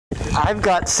I've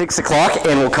got 6 o'clock,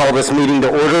 and we'll call this meeting to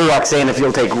order. Roxanne, if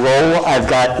you'll take roll. I've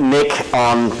got Nick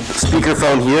on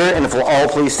speakerphone here, and if we'll all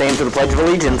please stand for the Pledge of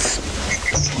Allegiance.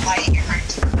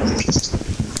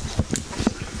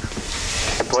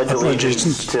 I pledge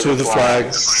allegiance to the flag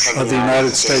of the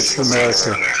United States of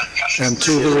America and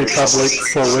to the republic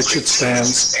for which it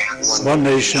stands, one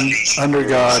nation, under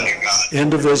God,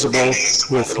 indivisible,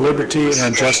 with liberty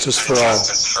and justice for all.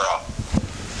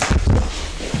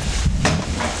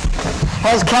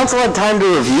 Has council had time to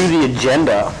review the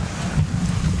agenda?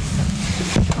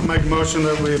 I'll make a motion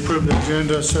that we approve the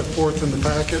agenda set forth in the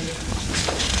packet.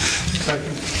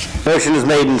 Second. Motion is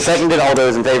made and seconded. All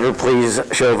those in favor, please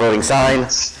show a voting sign.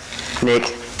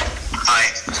 Nick?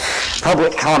 Aye.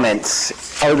 Public comments.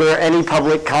 Are there any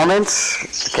public comments?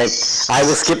 Okay, I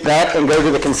will skip that and go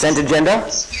to the consent agenda.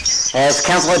 Has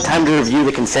council had time to review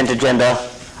the consent agenda?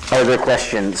 Are there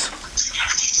questions?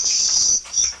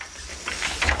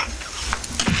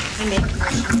 I make a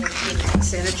motion to approve the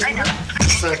consent agenda.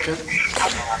 Second.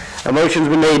 A motion's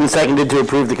been made and seconded to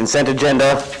approve the consent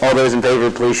agenda. All those in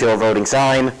favor, please show a voting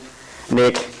sign.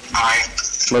 Nick? Aye.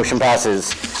 Motion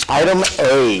passes. Item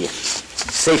A,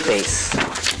 safe base.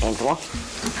 Angela?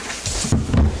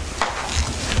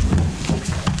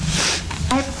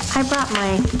 I brought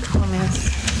my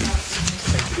comments.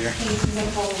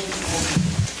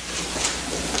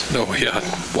 Oh yeah,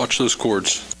 watch those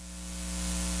cords.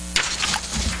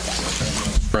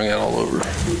 Bring it all over.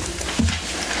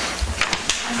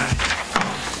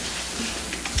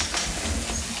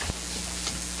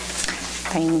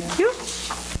 Thank you.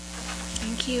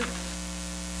 Thank you.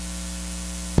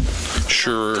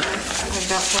 Sure.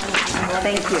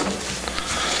 Thank you.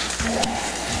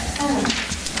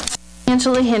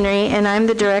 Angela Henry, and I'm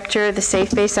the director of the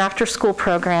Safe Base After School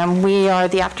Program. We are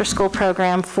the after school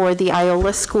program for the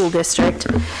Iola School District.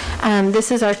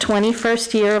 This is our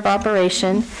 21st year of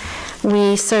operation.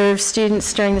 We serve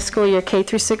students during the school year K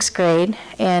through 6th grade,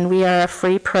 and we are a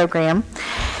free program.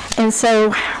 And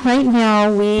so right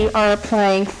now we are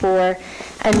applying for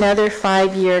another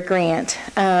 5-year grant,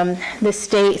 the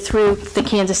state through the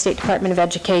Kansas State Department of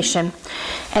Education.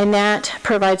 And that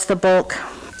provides the bulk,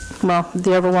 well,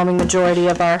 the overwhelming majority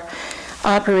of our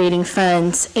operating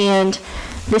funds. And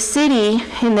the city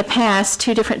in the past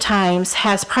 2 different times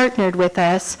has partnered with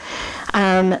us.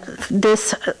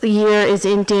 This year is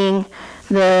ending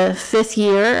the 5th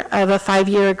year of a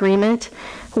 5-year agreement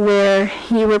where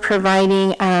you were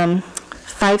providing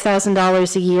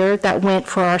 $5,000 a year that went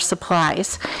for our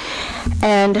supplies.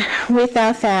 And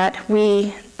without that,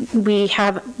 we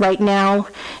have right now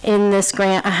in this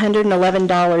grant $111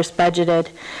 budgeted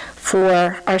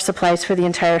for our supplies for the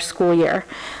entire school year.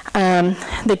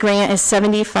 The grant is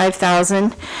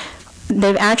 $75,000.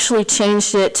 They've actually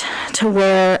changed it to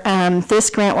where this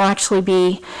grant will actually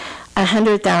be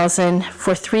 $100,000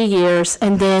 for 3 years,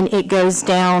 and then it goes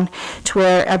down to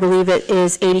where I believe it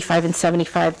is $85,000 and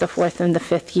 $75,000 the 4th and the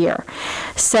 5th year.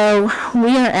 So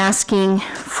we are asking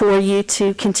for you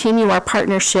to continue our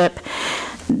partnership.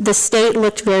 The state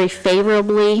looked very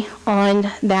favorably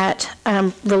on that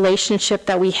relationship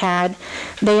that we had.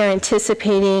 They are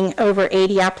anticipating over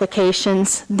 80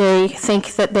 applications. They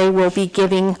think that they will be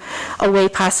giving away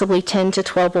possibly 10 to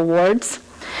 12 awards.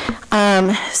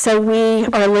 So we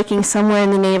are looking somewhere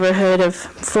in the neighborhood of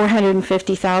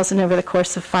 $450,000 over the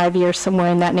course of 5 years,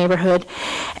 somewhere in that neighborhood.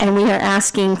 And we are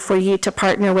asking for you to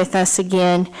partner with us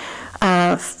again,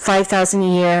 $5,000 a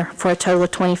year for a total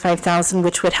of $25,000,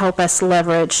 which would help us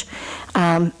leverage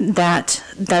those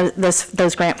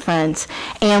grant funds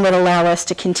and would allow us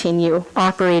to continue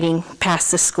operating past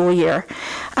the school year.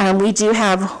 We do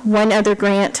have one other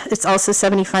grant. It's also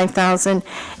 $75,000.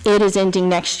 It is ending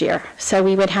next year, so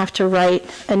we would have to write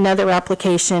another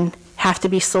application, have to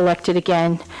be selected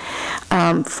again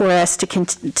for us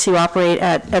to operate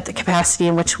at the capacity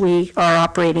in which we are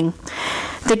operating.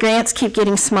 The grants keep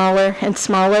getting smaller and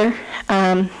smaller.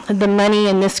 The money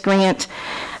in this grant,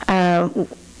 I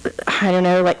don't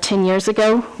know, like 10 years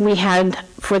ago, we had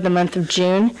for the month of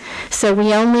June. So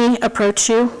we only approach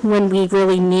you when we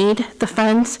really need the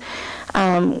funds,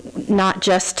 not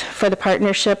just for the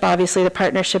partnership. Obviously, the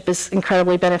partnership is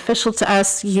incredibly beneficial to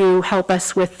us. You help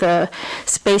us with the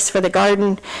space for the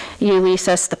garden. You lease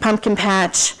us the pumpkin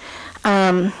patch.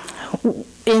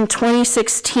 In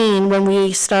 2016, when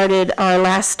we started our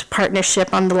last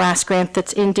partnership on the last grant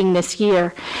that's ending this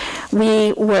year,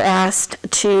 we were asked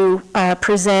to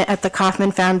present at the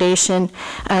Kauffman Foundation.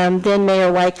 Then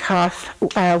Mayor Wyckoff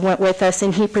went with us,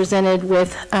 and he presented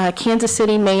with Kansas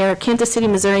City,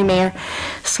 Missouri Mayor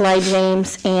Sly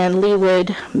James, and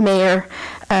Leawood Mayor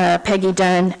Peggy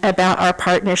Dunn about our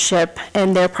partnership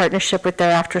and their partnership with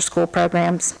their after-school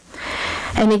programs.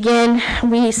 And again,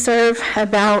 we serve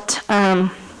about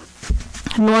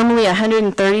normally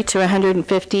 130 to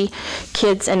 150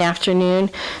 kids an afternoon.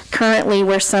 Currently,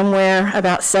 we're somewhere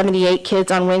about 78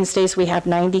 kids. On Wednesdays, we have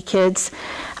 90 kids,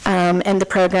 and the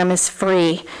program is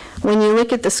free. When you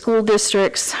look at the school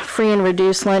district's free and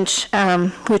reduced lunch,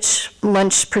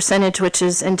 lunch percentage, which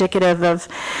is indicative of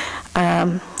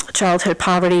childhood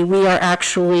poverty, we are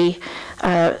actually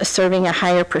serving a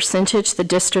higher percentage. The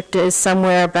district is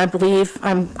somewhere, I believe,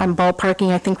 I'm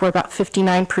ballparking, I think we're about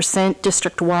 59%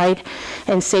 district-wide,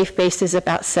 and Safe Base is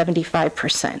about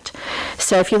 75%.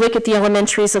 So if you look at the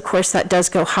elementaries, of course, that does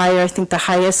go higher. I think the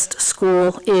highest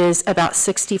school is about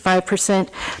 65%,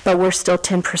 but we're still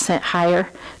 10% higher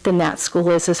than that school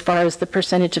is as far as the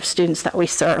percentage of students that we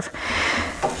serve.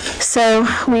 So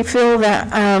we feel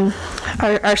that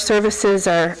our services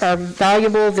are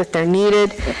valuable, that they're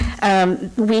needed.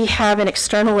 We have an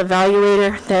external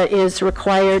evaluator that is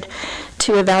required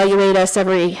to evaluate us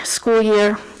every school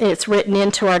year. It's written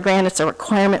into our grant. It's a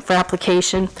requirement for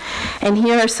application. And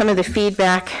here are some of the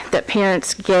feedback that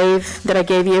parents gave, that I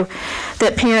gave you,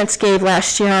 that parents gave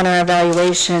last year on our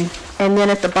evaluation. And then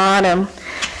at the bottom,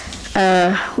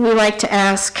 we like to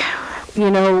ask,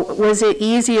 you know, was it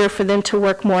easier for them to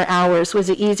work more hours? Was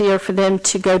it easier for them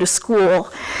to go to school?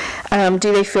 Do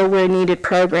they feel we're a needed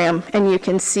program? And you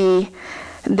can see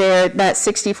there that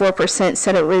 64%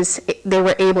 said they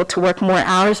were able to work more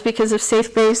hours because of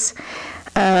Safe Base,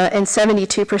 and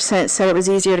 72% said it was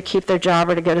easier to keep their job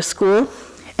or to go to school,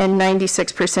 and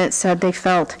 96% said they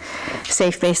felt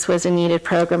Safe Base was a needed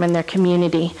program in their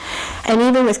community. And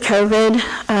even with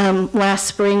COVID, last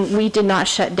spring, we did not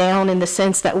shut down in the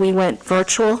sense that we went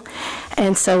virtual.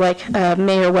 And so like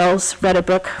Mayor Wells read a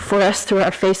book for us through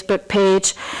our Facebook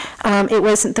page. It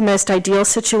wasn't the most ideal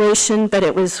situation, but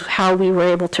it was how we were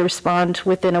able to respond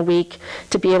within a week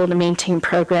to be able to maintain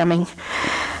programming.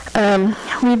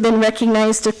 We've been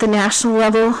recognized at the national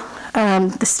level,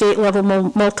 the state level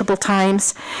multiple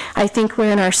times. I think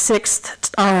we're in our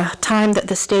 6th time that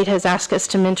the state has asked us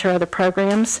to mentor other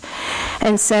programs.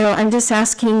 And so I'm just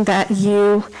asking that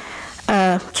you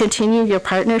continue your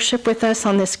partnership with us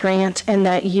on this grant, and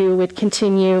that you would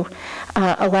continue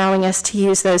allowing us to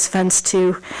use those funds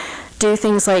to do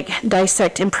things like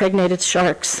dissect impregnated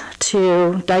sharks,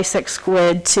 to dissect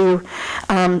squid, to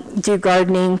do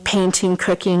gardening, painting,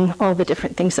 cooking, all the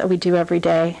different things that we do every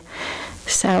day.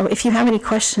 So if you have any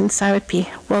questions, I would be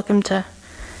glad to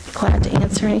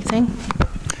answer anything.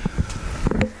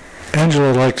 Angela,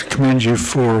 I'd like to commend you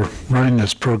for running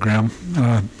this program.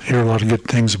 Hear a lot of good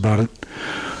things about it.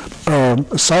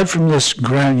 Aside from this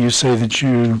grant, you say that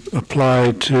you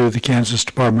applied to the Kansas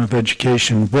Department of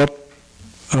Education. What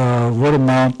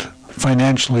amount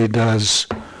financially does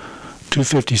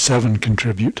 257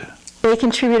 contribute? They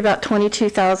contribute about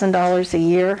 $22,000 a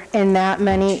year, and that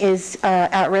money is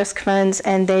at-risk funds,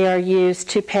 and they are used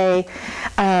to pay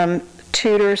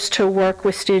tutors to work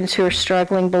with students who are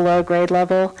struggling below grade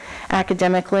level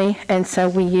academically, and so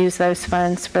we use those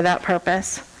funds for that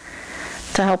purpose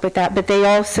to help with that. But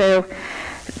they're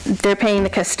paying the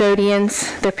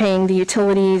custodians, they're paying the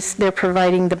utilities, they're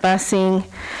providing the busing,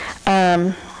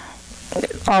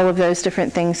 all of those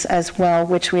different things as well,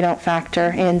 which we don't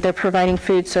factor. And they're providing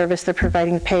food service, they're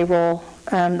providing payroll,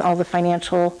 all the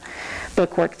financial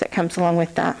bookwork that comes along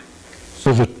with that.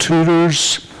 So the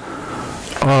tutors,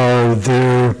 are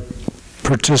they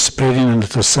participating at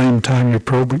the same time your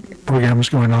program is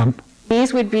going on?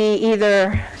 These would be they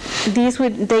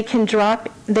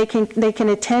can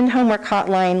attend homework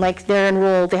hotline, like they're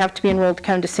enrolled, they have to be enrolled to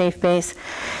come to Safe Base.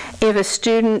 If a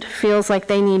student feels like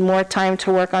they need more time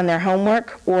to work on their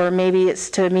homework, or maybe it's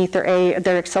to meet their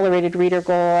accelerated reader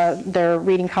goal, their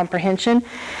reading comprehension,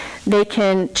 they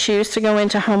can choose to go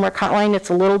into homework hotline. It's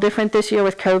a little different this year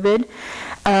with COVID.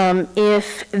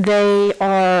 If they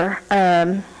are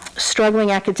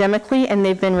struggling academically and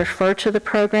they've been referred to the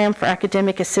program for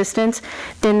academic assistance,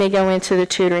 then they go into the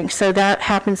tutoring. So that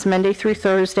happens Monday through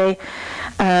Thursday.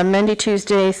 Monday,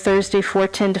 Tuesday, Thursday,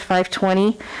 4:10 to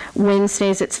 5:20.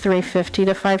 Wednesdays, it's 3:50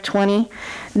 to 5:20.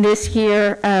 This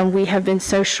year, we have been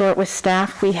so short with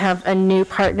staff. We have a new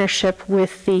partnership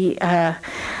with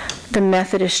the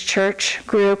Methodist Church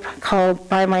group called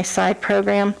By My Side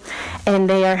program, and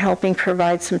they are helping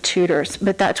provide some tutors.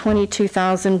 But that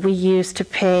 $22,000 we use to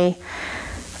pay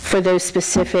for those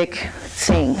specific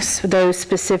things, those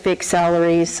specific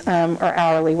salaries or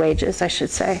hourly wages, I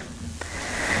should say.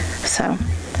 So.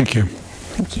 Thank you.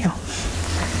 Thank you.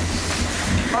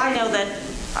 Well, I know that,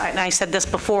 and I said this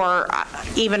before,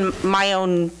 even my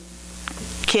own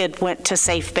kid went to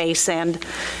Safe Base and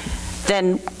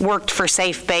then worked for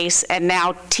Safe Base and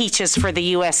now teaches for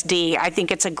the USD. I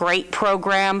think it's a great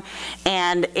program,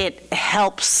 and it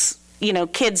helps,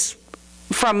 kids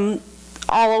from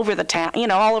all over the town,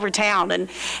 all over town. And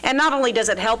not only does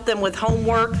it help them with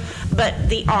homework, but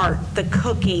the art, the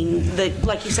cooking,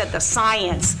 like you said, the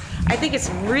science. I think it's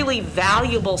really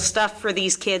valuable stuff for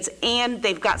these kids, and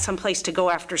they've got some place to go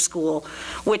after school,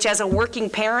 which as a working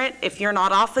parent, if you're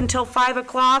not off until 5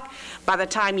 o'clock, by the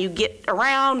time you get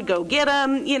around, go get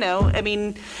them,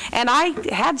 and I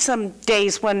had some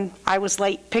days when I was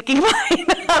late picking mine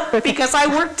up because I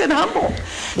worked in Humboldt.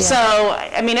 Yeah. So,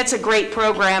 it's a great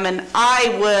program, and I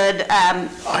would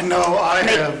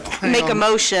make a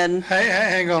motion.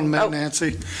 Hang on a minute,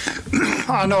 Nancy.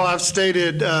 I know I've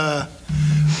stated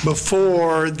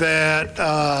before that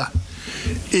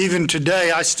even today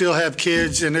I still have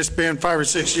kids, and it's been 5 or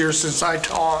 6 years since I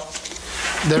taught,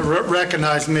 that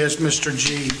recognize me as Mr.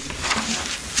 G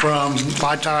from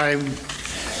my time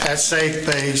at Safe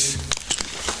Base.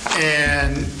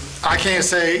 And I can't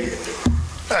say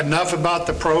enough about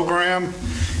the program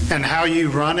and how you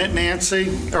run it,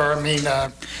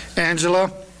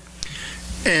 Angela,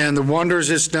 and the wonders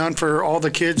it's done for all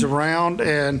the kids around.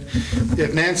 And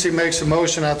if Nancy makes a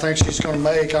motion I think she's going to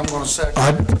make, I'm going to second.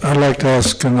 I'd like to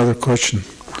ask another question.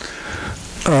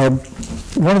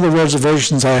 One of the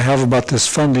reservations I have about this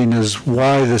funding is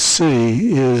why the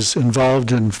city is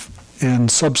involved in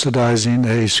subsidizing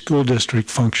a school district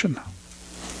function.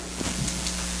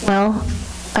 Well,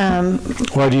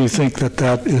 why do you think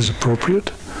that is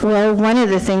appropriate? Well, one of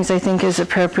the things I think is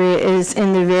appropriate is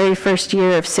in the very first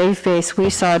year of Safe Base,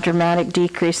 we saw a dramatic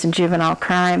decrease in juvenile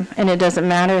crime. And it doesn't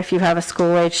matter if you have a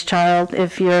school-aged child,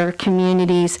 if your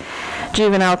community's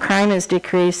juvenile crime has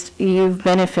decreased, you've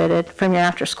benefited from your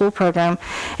after-school program.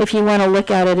 If you want to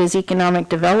look at it as economic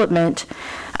development,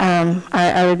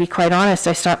 I would be quite honest,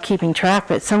 I stopped keeping track,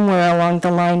 but somewhere along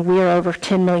the line, we are over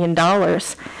 $10 million.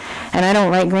 And I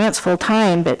don't write grants full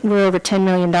time, but we're over $10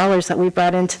 million that we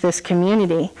brought into this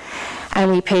community. And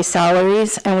we pay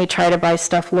salaries, and we try to buy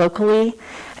stuff locally,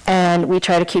 and we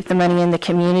try to keep the money in the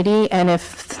community. And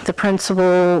if the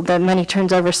principal, the money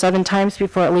turns over 7 times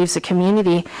before it leaves the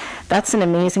community, that's an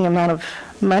amazing amount of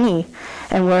money.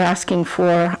 And we're asking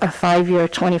for a 5-year,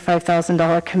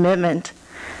 $25,000 commitment.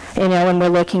 And we're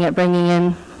looking at bringing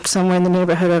in somewhere in the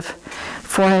neighborhood of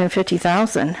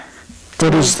 $450,000.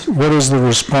 What is the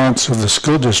response of the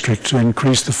school district to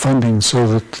increase the funding so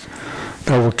that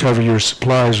will cover your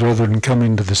supplies rather than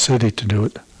coming to the city to do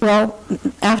it? Well,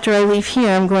 after I leave here,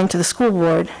 I'm going to the school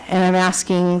board, and I'm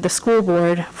asking the school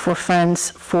board for funds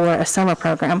for a summer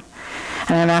program.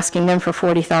 And I'm asking them for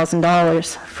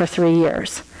 $40,000 for 3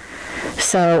 years.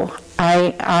 So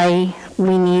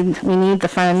we need the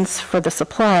funds for the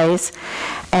supplies,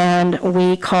 and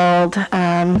we called,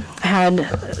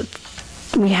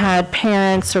 we had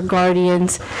parents or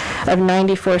guardians of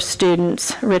 94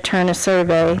 students return a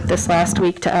survey this last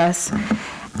week to us,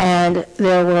 and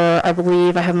there were, I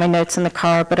believe, I have my notes in the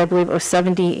car, but I believe it was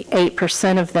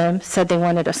 78% of them said they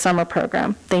wanted a summer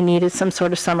program. They needed some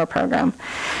sort of summer program.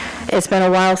 It's been a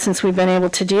while since we've been able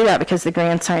to do that because the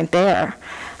grants aren't there.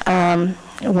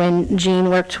 When Jean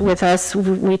worked with us,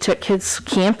 we took kids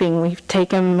camping. We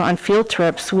take them on field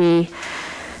trips. We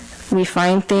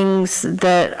find things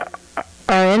that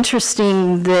are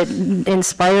interesting that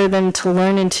inspire them to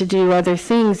learn and to do other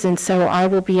things. And so I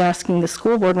will be asking the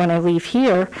school board when I leave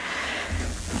here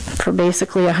for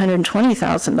basically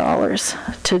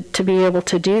 $120,000 to be able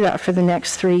to do that for the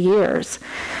next 3 years.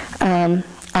 To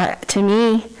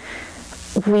me,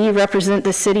 we represent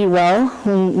the city well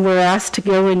when we're asked to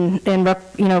go and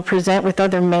present with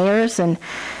other mayors, and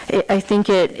I think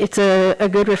it's a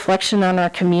good reflection on our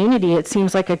community. It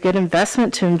seems like a good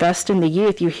investment to invest in the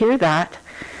youth. You hear that.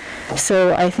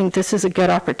 So I think this is a good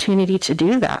opportunity to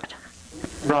do that.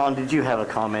 Ron, did you have a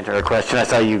comment or a question? I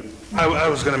saw you. I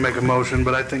was going to make a motion,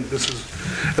 but I think this is,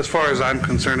 as far as I'm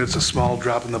concerned, it's a small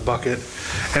drop in the bucket.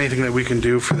 Anything that we can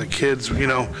do for the kids,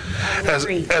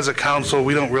 as a council,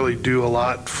 we don't really do a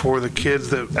lot for the kids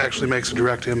that actually makes a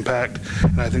direct impact.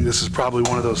 And I think this is probably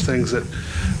one of those things that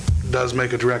does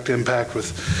make a direct impact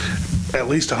with at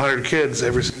least 100 kids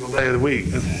every single day of the week.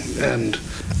 And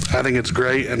I think it's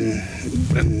great, and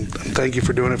thank you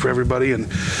for doing it for everybody. And,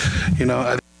 I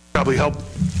think it probably help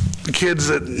the kids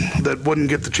that wouldn't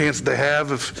get the chance that they have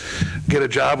get a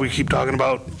job. We keep talking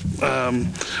about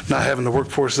not having the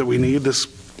workforce that we need.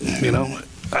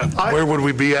 Where would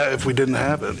we be at if we didn't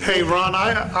have it? Hey, Ron,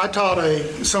 I taught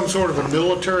some sort of a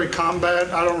military combat.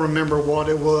 I don't remember what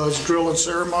it was, drill and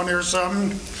ceremony or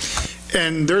something.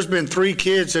 And there's been 3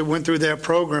 kids that went through that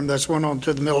program that's went on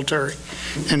to the military,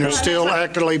 and they're still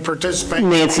actively participating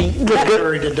Nancy, in the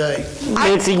military today.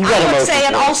 Nancy, you got a I would motion. say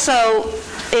it also,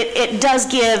 it does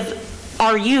give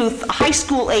our youth, high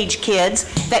school age kids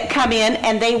that come in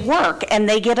and they work and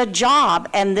they get a job,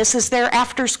 and this is their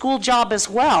after-school job as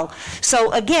well.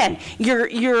 So again, you're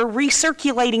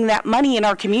recirculating that money in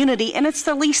our community, and it's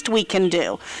the least we can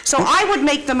do. So I would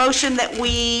make the motion that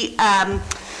we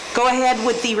go ahead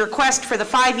with the request for the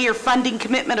 5-year funding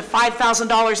commitment of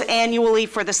 $5,000 annually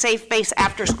for the Safe Base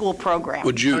after-school program.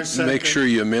 Would you make sure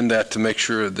you amend that to make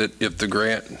sure that if the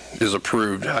grant is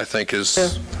approved, I think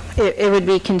is... It would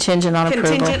be contingent on approval.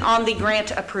 Contingent on the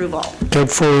grant approval. Okay,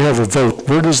 before we have a vote,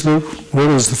 where does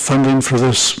the funding for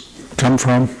this come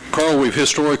from? Carl, we've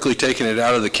historically taken it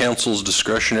out of the council's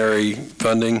discretionary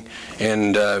funding,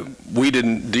 and we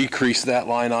didn't decrease that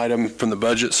line item from the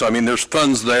budget. So, I mean, there's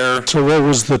funds there. So what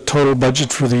was the total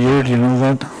budget for the year? Do you know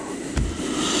that?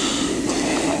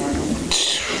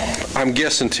 I'm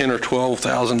guessing $10,000 or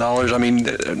 $12,000. I mean,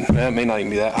 that may not even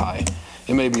be that high.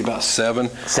 It may be about 7.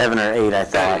 7 or 8, I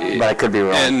thought, but I could be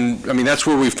wrong. And, I mean, that's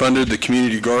where we funded the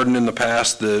community garden in the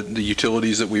past, the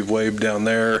utilities that we've waived down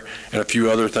there, and a few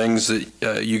other things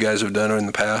that you guys have done in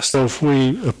the past. So if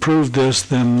we approve this,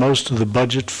 then most of the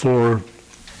budget for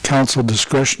council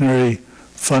discretionary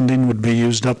funding would be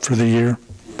used up for the year?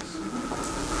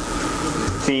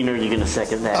 Dean, are you going to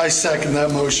second that? I second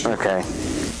that motion. Okay.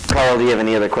 Carl, do you have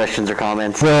any other questions or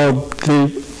comments? Well,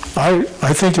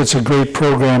 I think it's a great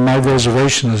program. My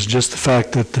reservation is just the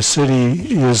fact that the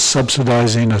city is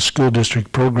subsidizing a school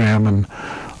district program, and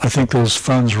I think those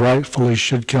funds rightfully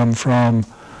should come from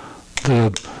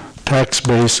the tax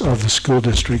base of the school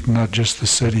district, not just the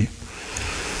city.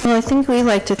 Well, I think we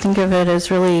like to think of it as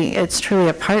it's truly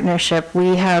a partnership.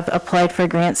 We have applied for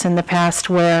grants in the past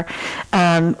where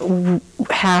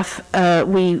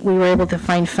we were able to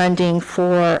find funding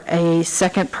for a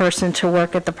second person to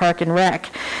work at the Park and Rec.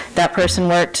 That person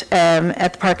worked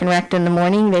at the Park and Rec in the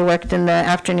morning. They worked in the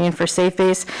afternoon for Safe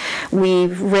Base.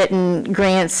 We've written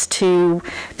grants to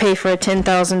pay for a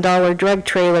 $10,000 drug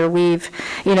trailer. We've,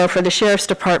 for the Sheriff's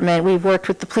Department, we've worked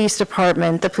with the Police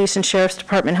Department. The Police and Sheriff's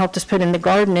Department helped us put in the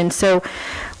garden. And so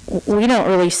we don't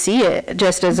really see it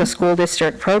just as a school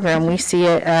district program. We see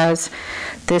it as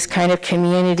this kind of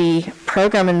community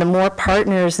program, and the more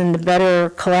partners and the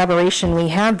better collaboration we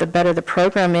have, the better the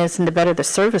program is and the better the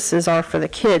services are for the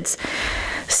kids.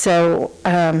 So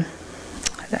I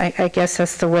guess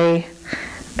that's the way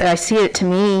I see it. To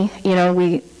me,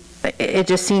 it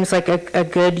just seems like a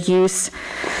good use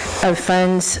of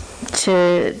funds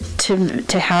to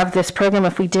have this program.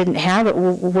 If we didn't have it,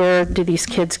 where do these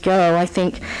kids go? I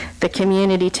think the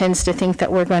community tends to think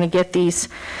that we're going to get these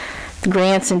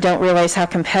grants and don't realize how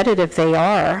competitive they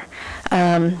are.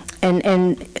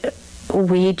 And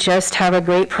we just have a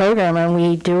great program and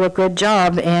we do a good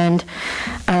job. And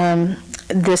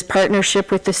this partnership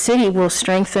with the city will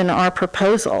strengthen our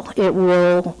proposal. It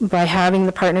will, by having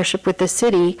the partnership with the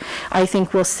city, I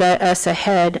think will set us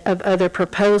ahead of other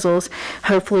proposals.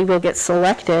 Hopefully we'll get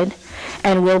selected,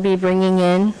 and we'll be bringing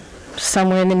in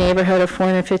somewhere in the neighborhood of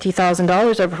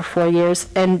 $450,000 over 4 years,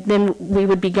 and then we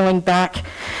would be going back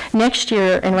next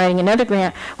year and writing another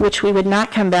grant, which we would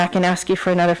not come back and ask you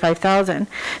for another $5,000.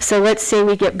 So let's say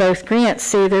we get both grants,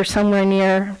 say they're somewhere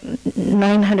near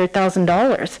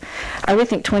 $900,000. I would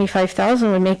think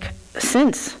 $25,000 would make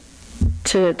sense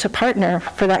to partner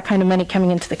for that kind of money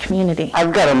coming into the community.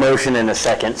 I've got a motion and a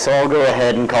second, so I'll go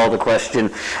ahead and call the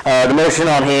question. The motion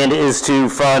on hand is to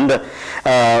fund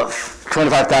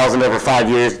 $25,000 over 5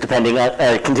 years, depending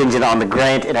contingent on the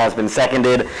grant. It has been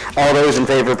seconded. All those in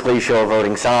favor, please show a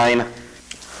voting sign.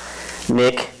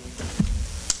 Nick?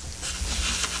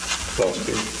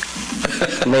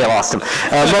 May have lost him.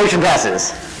 Motion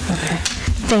passes. Okay.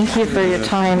 Thank you for your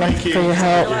time and for your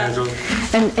help.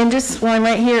 And just while I'm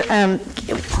right here,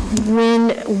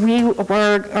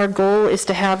 our goal is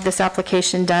to have this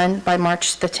application done by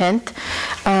March the 10th.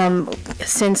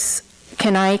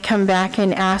 Can I come back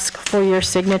and ask for your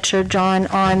signature, John,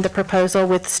 on the proposal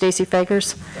with Stacy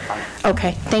Fagers?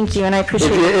 Okay, thank you, and I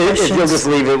appreciate your questions. If you'll just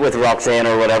leave it with Roxanne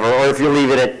or whatever, or if you leave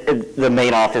it at the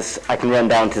main office, I can run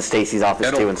down to Stacy's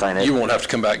office too and sign it. You won't have to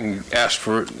come back and ask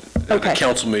for it at the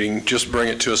council meeting. Just bring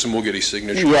it to us and we'll get his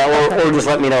signature. Yeah, or just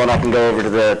let me know and I can go over to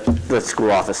the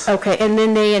school office. Okay, and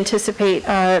then they anticipate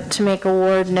to make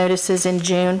award notices in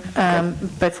June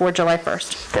before July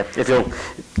 1st. Okay, if you'll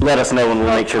let us know and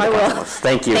we'll make sure the council.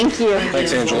 Thank you. Thank you.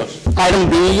 Thanks, Angela. Item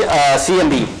B,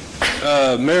 CMB.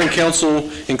 Mayor and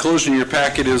council, enclosed in your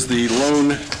packet is the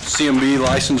loan CMB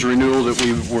license renewal that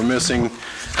we were missing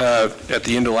at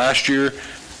the end of last year.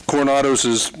 Of Coronado's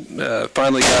has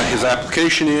finally got his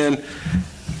application in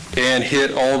and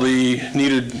hit all the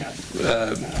needed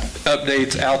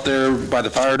updates out there by the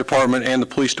fire department and the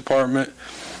police department.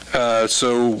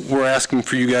 So we're asking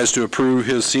for you guys to approve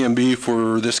his CMB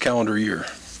for this calendar year.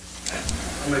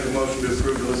 I'll make a motion to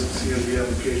approve the list of CMB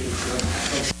applications for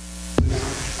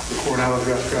the Coronado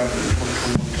draft for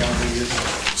 2021 calendar year.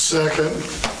 Second.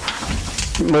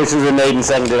 Motion's been made and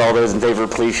seconded. All those in favor,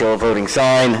 please show a voting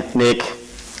sign. Nick?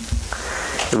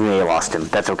 We may have lost him.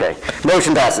 That's okay.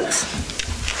 Motion passes.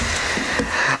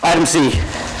 Item C.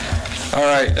 All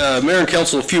right, Mayor and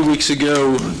Council, a few weeks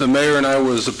ago, the mayor and I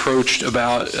was approached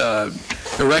about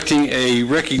erecting a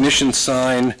recognition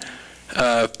sign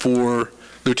for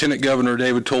Lieutenant Governor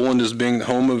David Toland as being the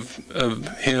home of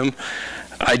him.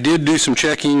 I did do some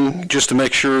checking just to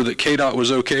make sure that KDOT was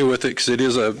okay with it, because it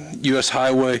is a U.S.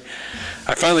 highway.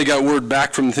 I finally got word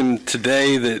back from them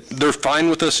today that they're fine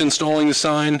with us installing the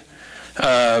sign.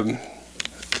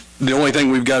 The only thing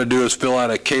we've got to do is fill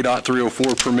out a KDOT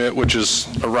 304 permit, which is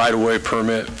a right-of-way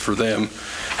permit for them.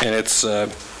 And it's, I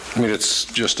mean, it's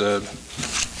just a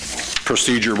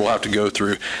procedure we'll have to go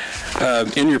through.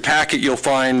 In your packet, you'll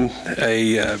find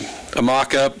a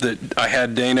mock-up that I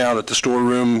had Dana out at the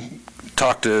storeroom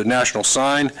talk to National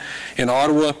Sign in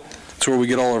Ottawa. It's where we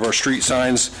get all of our street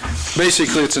signs.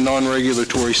 Basically, it's a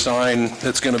non-regulatory sign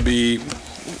that's going to be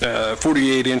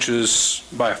 48 inches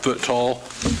by a foot tall,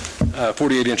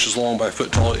 48 inches long by a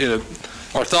foot tall.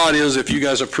 Our thought is if you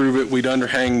guys approve it, we'd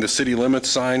underhang the city limits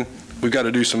sign. We've got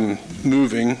to do some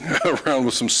moving around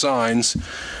with some signs.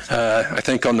 I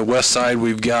think on the west side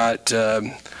we've got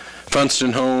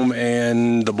Funston Home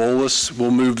and the Bolus.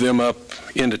 We'll move them up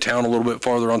into town a little bit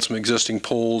farther on some existing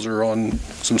poles or on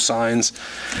some signs,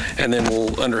 and then we'll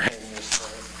underhang.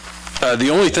 The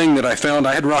only thing that I found,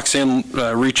 I had Roxanne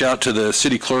reach out to the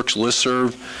city clerk's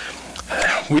listserv.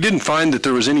 We didn't find that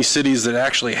there was any cities that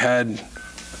actually had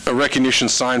a recognition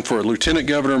sign for a lieutenant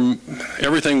governor.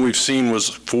 Everything we've seen was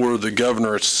for the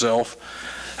governor itself.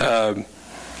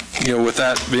 You know, with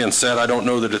that being said, I don't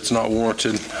know that it's not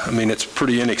warranted. I mean, it's a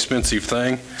pretty inexpensive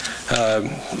thing.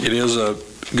 It is a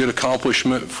good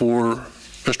accomplishment for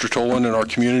Mr. Toland and our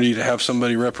community to have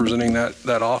somebody representing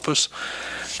that office.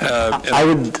 I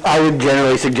would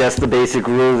generally suggest the basic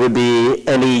rule would be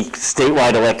any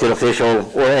statewide elected official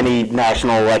or any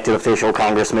national elected official,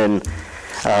 congressman,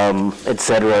 et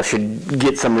cetera, should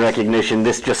get some recognition.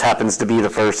 This just happens to be the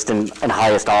first and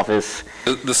highest office.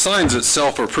 The signs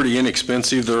itself are pretty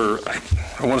inexpensive. They're,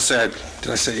 I want to say,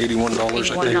 did I say $81?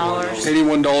 $81.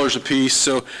 $81 a piece.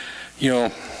 So, you know,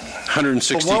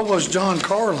 160. But what was John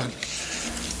Carlin?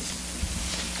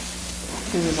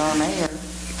 He was our mayor.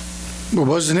 Well,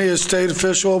 wasn't he a state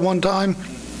official at one time?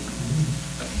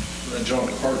 John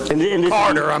Carter. And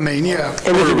Carter, I mean, yeah.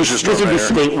 And this would be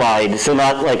statewide, so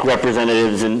not like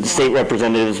representatives and state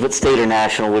representatives, but state or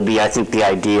national would be, I think, the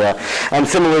idea.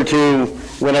 Similar to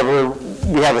whenever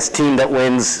we have a team that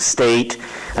wins state,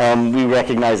 we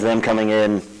recognize them coming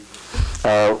in,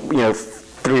 you know,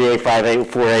 3A, 5A,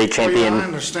 4A champion. Well, I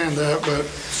understand that, but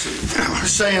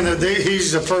saying that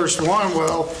he's the first one,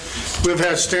 well, we've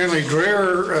had Stanley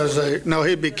Greer as no,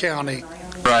 he'd be county.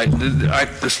 Right.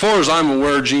 As far as I'm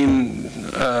aware, Gene,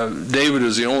 David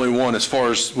is the only one as far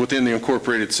as within the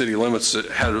incorporated city limits that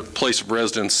had a place of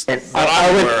residence that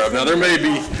I'm aware of. Now, there may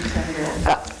be,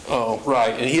 oh,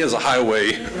 right, and he has a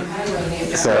highway.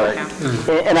 So,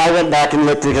 and I went back and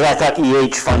looked because I thought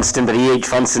E.H. Funston, but E.H.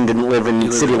 Funston didn't live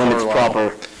in city limits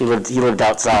proper. He lived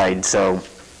outside, so.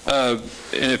 And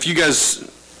if you guys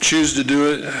choose to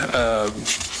do it,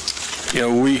 you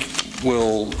know, we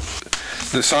will,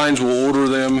 the signs will order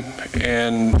them,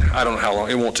 and I don't know how long,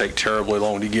 it won't take terribly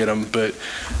long to get them, but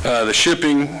the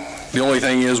shipping, the only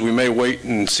thing is we may wait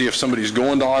and see if somebody's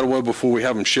going to Ottawa before we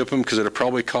have them ship them, because it'll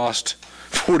probably cost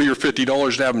 $40 or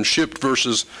 $50 to have them shipped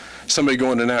versus somebody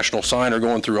going to National Sign or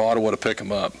going through Ottawa to pick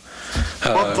them up.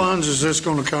 What funds is this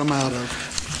going to come out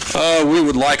of? We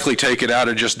would likely take it out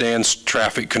of just Dan's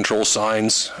traffic control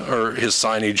signs or his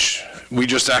signage. We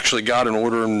just actually got an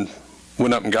order and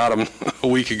went up and got them a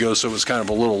week ago, so it was kind of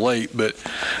a little late, but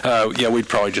yeah, we'd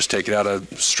probably just take it out of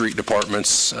street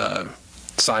department's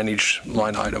signage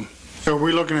line item. So are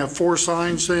we looking at 4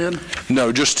 signs then?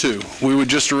 No, just 2. We would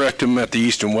just erect them at the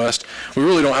east and west. We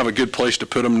really don't have a good place to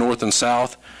put them north and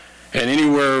south, and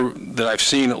anywhere that I've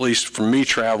seen, at least from me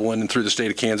traveling and through the state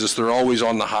of Kansas, they're always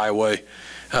on the highway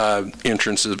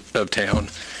entrance of town,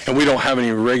 and we don't have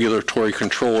any regulatory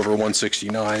control over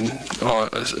 169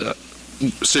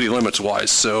 city limits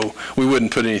wise, so we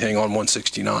wouldn't put anything on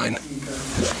 169.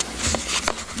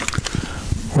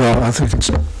 Well, I think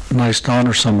it's nice to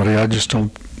honor somebody. I just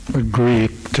don't agree,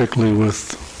 particularly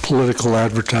with political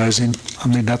advertising. I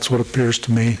mean, that's what appears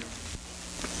to me.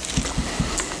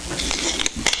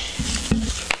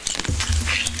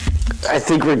 I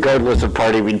think regardless of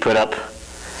party, we'd put up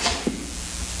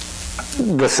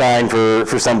the sign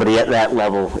for somebody at that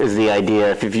level is the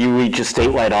idea. If you reach a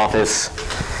statewide office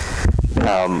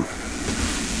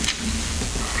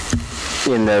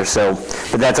in there, so,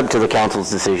 but that's up to the council's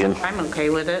decision. I'm okay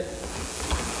with it.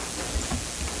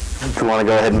 If you want to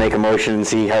go ahead and make a motion and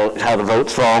see how the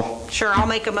votes fall. Sure, I'll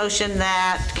make a motion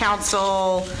that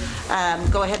council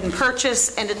go ahead and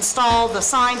purchase and install the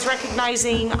signs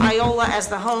recognizing Iola as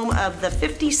the home of the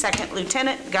 52nd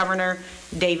Lieutenant Governor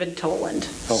David Toland.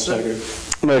 I'll second.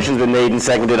 Motion's been made and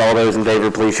seconded. All those in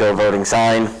favor, please show a voting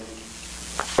sign.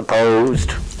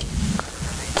 Opposed?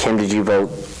 Kim, did you vote?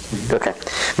 Okay.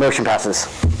 Motion passes.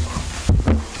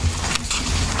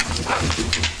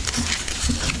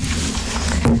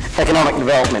 Economic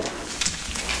development.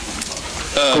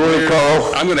 Mayor,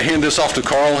 Carl. I'm going to hand this off to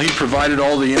Carl. He provided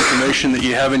all the information that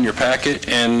you have in your packet,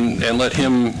 and let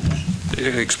him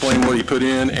explain what he put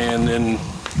in and then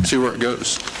see where it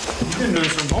goes. You've been doing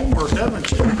some homework,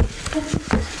 haven't you?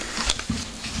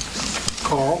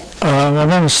 Carl? I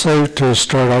want to say to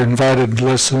start, I invited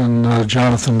Lisa and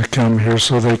Jonathan to come here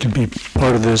so they can be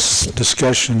part of this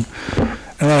discussion.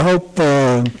 And I hope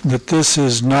that this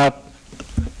is not,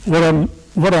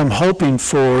 what I'm hoping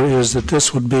for is that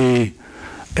this would be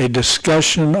a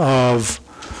discussion of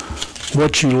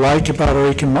what you like about our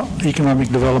economic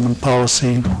development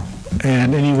policy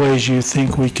and any ways you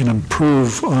think we can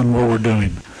improve on what we're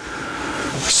doing.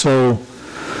 So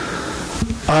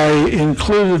I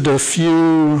included a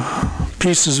few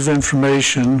pieces of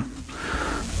information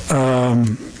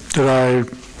that I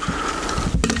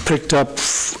picked up.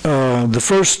 The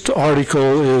first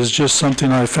article is just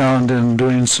something I found in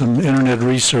doing some internet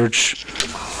research.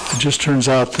 It just turns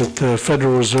out that the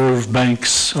Federal Reserve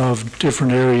banks of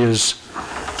different areas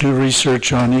do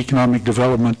research on economic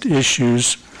development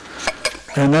issues,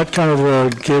 and that kind of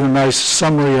gave a nice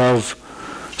summary of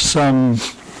some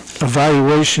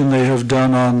evaluation they have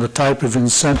done on the type of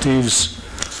incentives,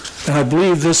 and I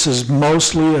believe this is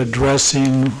mostly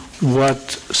addressing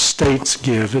what states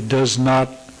give. It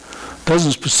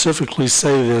doesn't specifically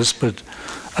say this, but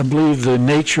I believe the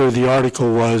nature of the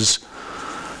article was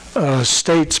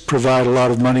states provide a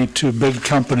lot of money to big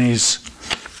companies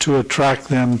to attract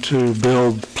them to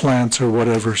build plants or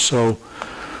whatever. So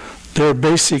their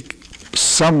basic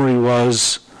summary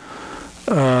was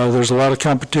there's a lot of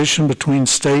competition between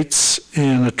states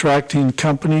in attracting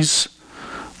companies,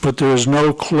 but there is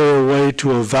no clear way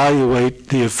to evaluate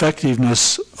the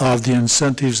effectiveness of the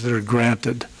incentives that are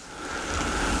granted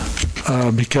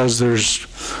because there's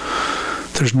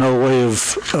no way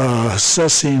of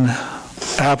assessing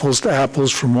apples to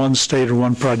apples from one state or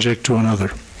one project to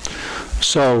another.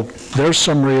 So their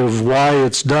summary of why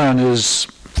it's done is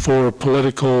for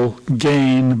political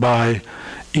gain by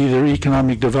either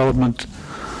economic development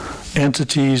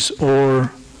entities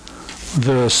or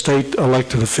the state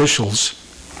elected officials.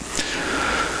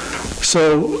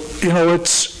 So,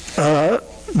 it's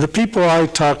the people I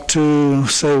talk to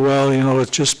say, well,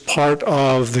 it's just part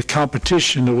of the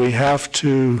competition that we have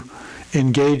to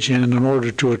engage in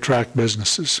order to attract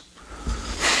businesses.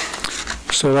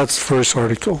 So that's the first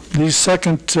article. The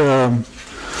second,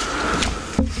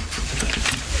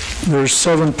 there's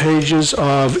 7 pages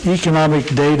of economic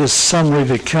data summary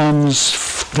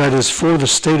that is for the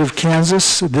state of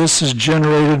Kansas. This is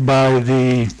generated by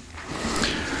the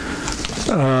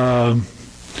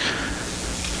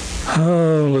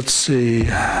let's see,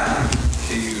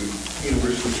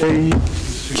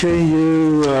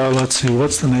 KU, let's see,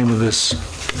 what's the name of this?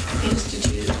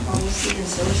 Institute of Policy and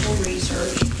Social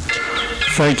Research.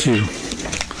 Thank you.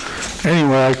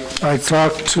 Anyway, I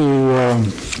talked to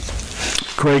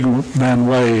Craig Van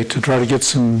Way to try to get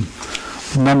some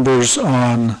numbers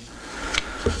on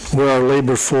where our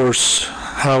labor force,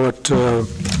 how it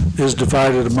is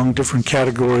divided among different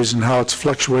categories and how it's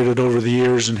fluctuated over the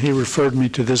years, and he referred me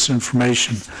to this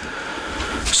information.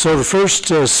 So the first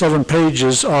 7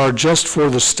 pages are just for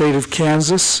the state of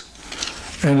Kansas,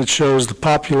 and it shows the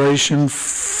population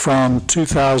from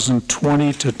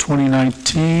 2020 to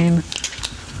 2019,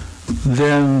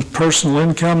 then personal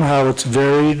income, how it's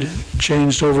varied,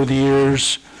 changed over the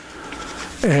years,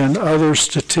 and other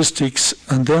statistics.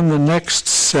 And then the next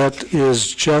set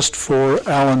is just for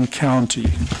Allen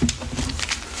County.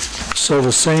 So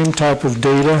the same type of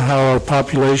data, how our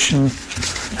population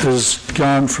has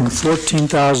gone from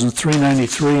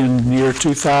 14,393 in the year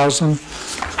 2000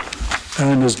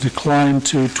 and has declined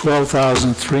to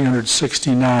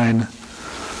 12,369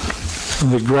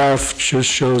 The graph just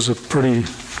shows a pretty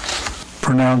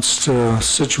pronounced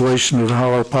situation of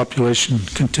how our population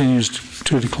continues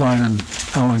to decline in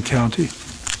Allen County.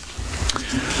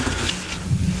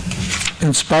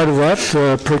 In spite of that,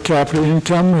 per capita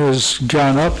income has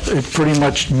gone up. It pretty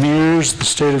much mirrors the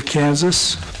state of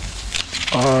Kansas,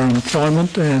 our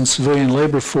employment and civilian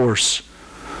labor force.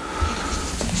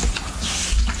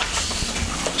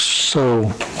 So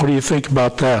what do you think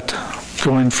about that?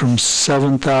 Going from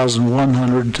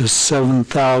 7,100 to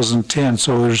 7,010.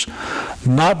 So there's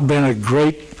not been a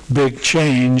great big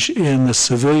change in the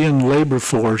civilian labor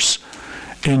force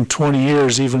in 20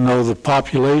 years, even though the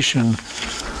population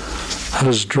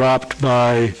has dropped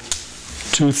by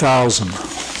 2,000.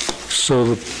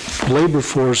 So the labor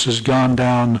force has gone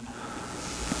down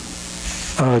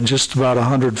just about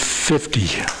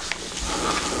 150.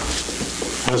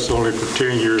 That's only for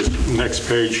 10 years. Next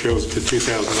page shows the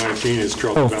 2019 has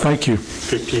dropped about thank you.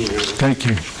 1,500. Thank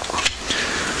you.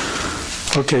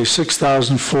 Okay,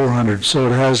 6,400. So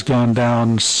it has gone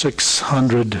down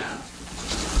 600,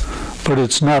 but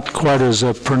it's not quite as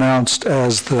pronounced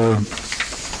as the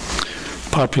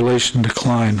population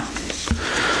decline.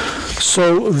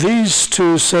 So these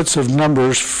two sets of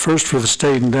numbers, first for the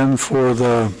state and then for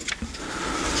the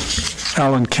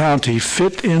Allen County,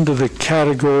 fit into the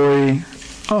category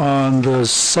on the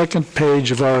second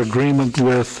page of our agreement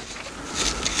with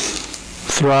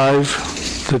Thrive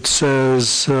that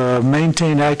says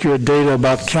maintain accurate data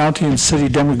about county and city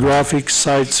demographics,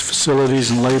 sites,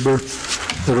 facilities, and labor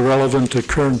that are relevant to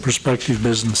current and prospective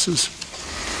businesses.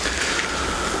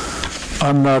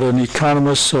 I'm not an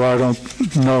economist, so I don't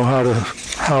know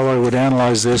how I would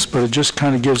analyze this, but it just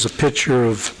kind of gives a picture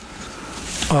of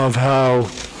how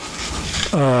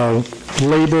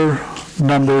labor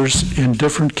numbers in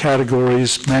different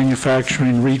categories,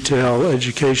 manufacturing, retail,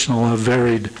 educational, have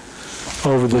varied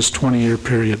over this 20-year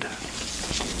period.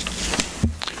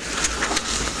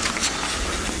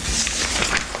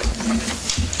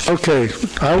 Okay,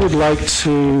 I would like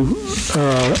to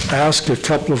ask a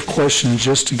couple of questions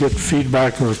just to get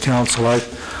feedback of the council. I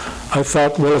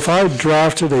thought, well, if I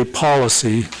drafted a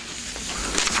policy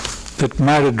that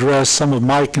might address some of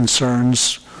my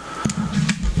concerns,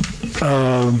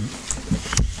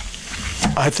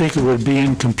 I think it would be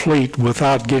incomplete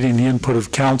without getting the input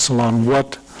of council on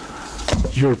what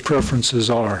your preferences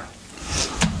are.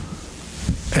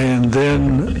 And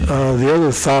then the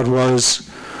other thought was,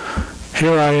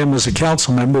 here I am as a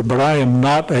council member, but I am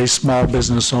not a small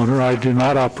business owner. I do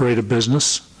not operate a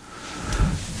business.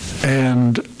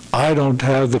 And I don't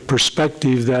have the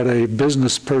perspective that a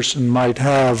business person might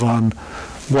have on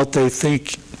what they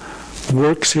think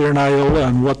works here in Iola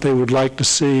and what they would like to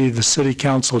see the city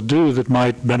council do that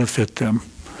might benefit them,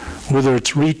 whether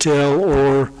it's retail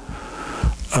or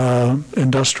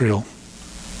industrial.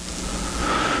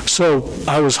 So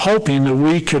I was hoping that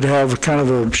we could have kind of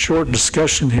a short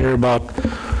discussion here about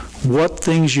what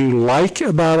things you like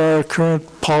about our current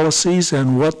policies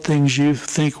and what things you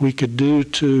think we could do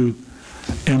to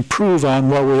improve on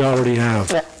what we already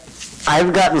have.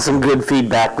 I've gotten some good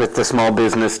feedback with the small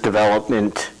business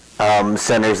development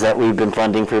centers that we've been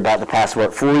funding for about the past, 3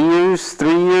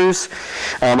 years.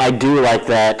 I do like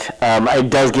that. It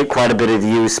does get quite a bit of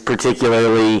use,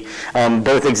 particularly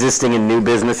both existing and new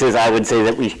businesses. I would say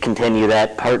that we continue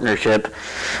that partnership.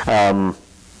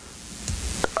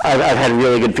 I've had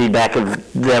really good feedback of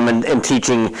them and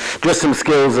teaching just some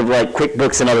skills of like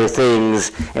QuickBooks and other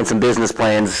things and some business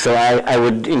plans. So I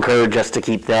would encourage us to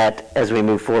keep that as we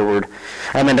move forward.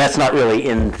 I mean, that's not really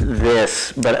in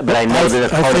this, but I know that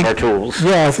it's part of our tools.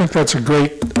 Yeah, I think that's a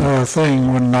great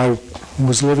thing. When I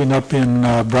was living up in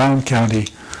Brown County,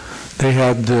 they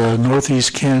had the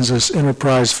Northeast Kansas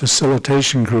Enterprise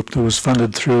Facilitation Group that was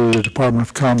funded through the Department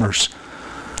of Commerce.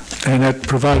 And it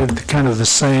provided kind of the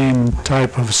same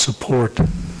type of support.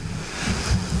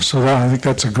 So I think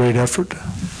that's a great effort.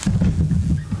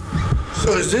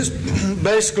 So is this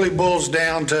basically boils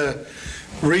down to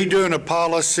redoing a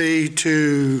policy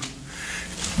to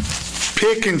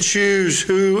pick and choose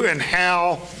who and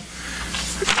how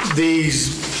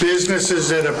these businesses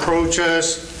that approach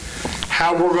us,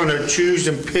 how we're going to choose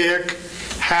and pick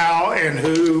how and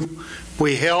who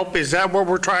we help? Is that what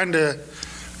we're trying to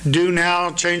do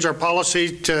now, change our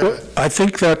policy to? Well, I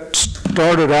think that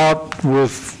started out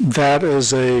with that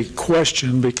as a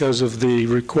question because of the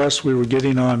requests we were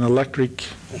getting on electric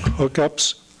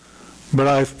hookups. But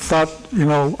I thought,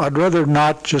 I'd rather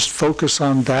not just focus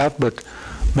on that, but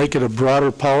make it a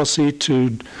broader policy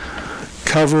to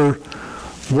cover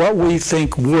what we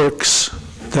think works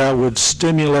that would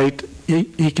stimulate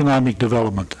economic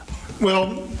development.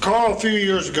 Well, Carl, a few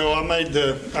years ago,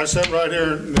 I sat right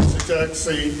here in this exact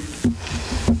seat,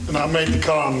 and I made the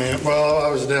comment, well, I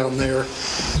was down there,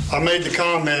 I made the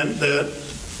comment that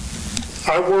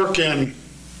I work in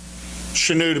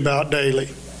Chanute about daily,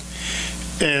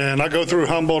 and I go through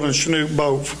Humboldt and Chanute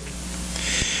both.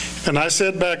 And I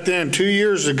said back then, 2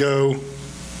 years ago,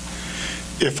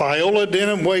 if Iola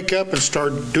didn't wake up and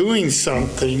start doing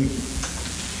something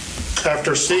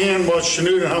after seeing what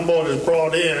Chanute and Humboldt has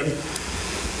brought in,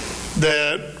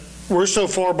 that we're so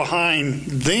far behind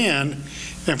then,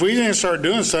 if we didn't start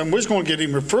doing something, we're just going to get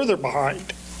even further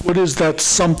behind. What is that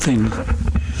something?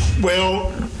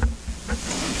 Well,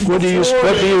 what do you see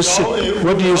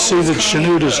that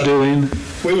Chanute is doing?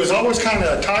 We was always kind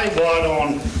of a tightwad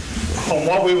on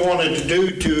what we wanted to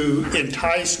do to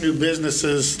entice new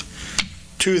businesses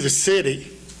to the city.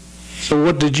 So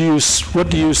what do you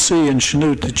see in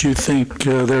Chanute that you think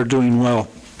they're doing well?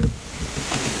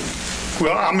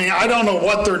 Well, I mean, I don't know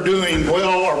what they're doing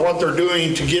well or what they're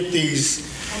doing to get these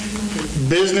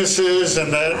businesses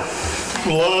and that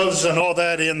Loves and all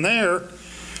that in there.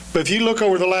 But if you look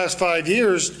over the last 5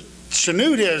 years,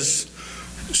 Chanute has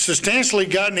substantially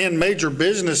gotten in major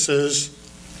businesses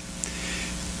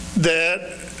that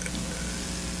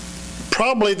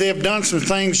probably they've done some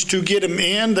things to get them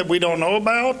in that we don't know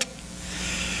about.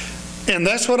 And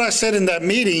that's what I said in that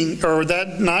meeting, or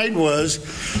that night, was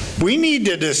we need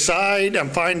to decide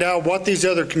and find out what these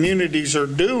other communities are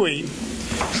doing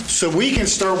so we can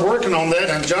start working on that.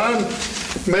 And John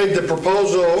made the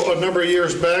proposal a number of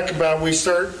years back about we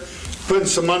start putting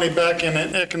some money back in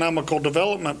an economical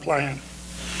development plan,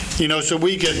 so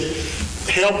we could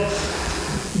help,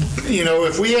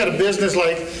 if we had a business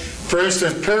like, for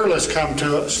instance, Peerless come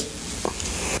to us,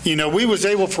 we was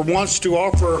able for once to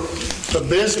offer a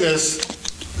business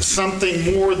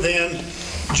something more than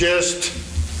just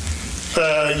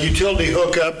utility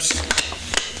hookups,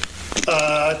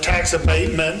 tax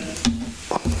abatement,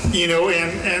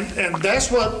 and that's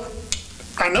what,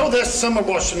 I know that's some of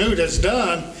what Chanute has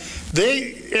done.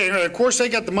 And of course, they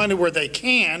got the money where they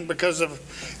can because of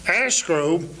Ash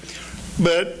Grove,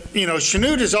 but,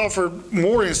 Chanute has offered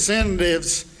more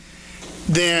incentives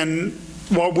than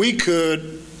what we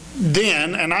could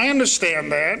then, and I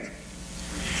understand that.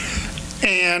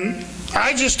 And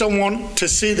I just don't want to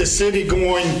see the city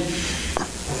going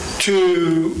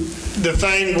to the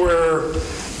thing where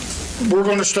we're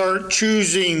going to start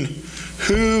choosing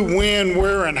who, when,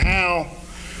 where, and how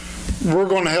we're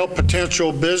going to help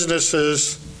potential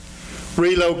businesses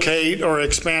relocate or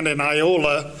expand in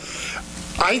Iola.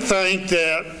 I think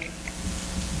that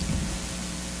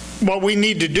what we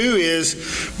need to do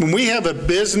is, when we have a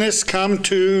business come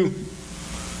to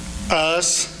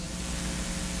us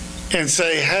and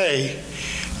say, hey,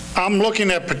 I'm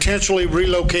looking at potentially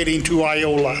relocating to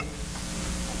Iola.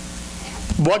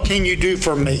 What can you do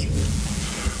for me?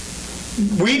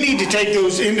 We need to take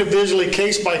those individually,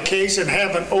 case by case, and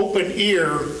have an open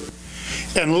ear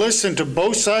and listen to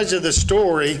both sides of the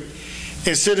story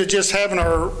instead of just having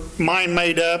our mind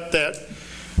made up that,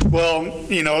 well,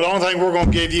 the only thing we're going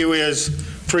to give you is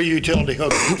free utility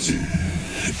hookups.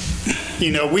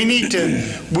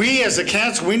 We as a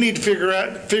council, we need to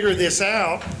figure this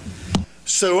out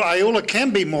so Iola can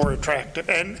be more attractive.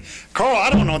 And Carl, I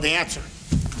don't know the answer.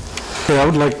 Yeah, I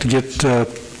would like to get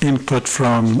input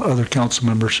from other council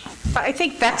members. I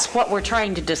think that's what we're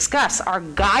trying to discuss, are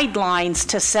guidelines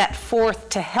to set forth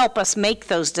to help us make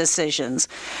those decisions.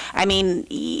 I mean,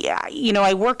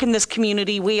 I work in this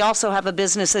community. We also have a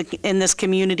business in this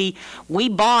community. We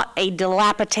bought a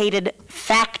dilapidated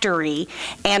factory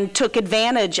and took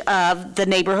advantage of the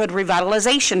neighborhood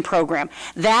revitalization program.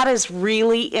 That is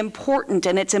really important,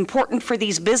 and it's important for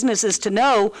these businesses to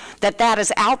know that that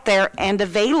is out there and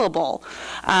available.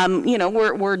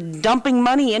 We're dumping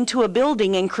money into a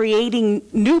building and creating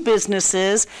new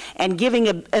businesses and giving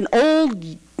an old,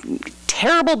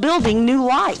 terrible building new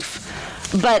life.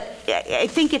 But I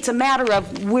think it's a matter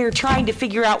of we're trying to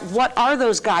figure out what are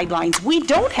those guidelines. We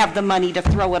don't have the money to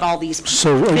throw at all these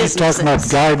So businesses. are you talking about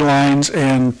guidelines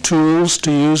and tools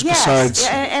to use besides?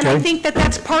 Yes, and I think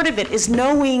that's part of it, is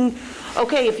knowing,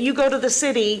 okay, if you go to the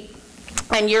city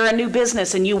and you're a new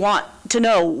business and you want to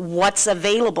know what's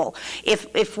available,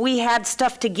 if we had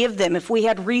stuff to give them, if we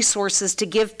had resources to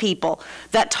give people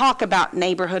that talk about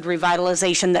neighborhood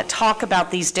revitalization, that talk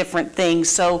about these different things,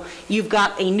 so you've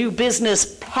got a new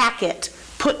business packet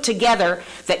put together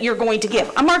that you're going to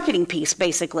give. A marketing piece,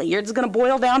 basically. It's going to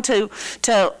boil down to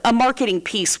a marketing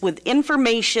piece with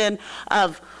information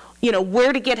of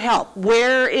where to get help.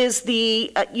 Where is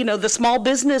the, the small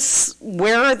business,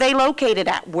 where are they located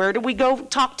at? Where do we go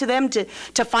talk to them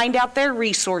to find out their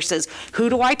resources? Who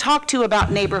do I talk to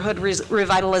about neighborhood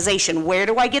revitalization? Where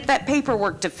do I get that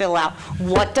paperwork to fill out?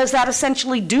 What does that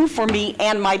essentially do for me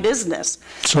and my business?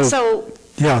 So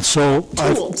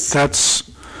tools.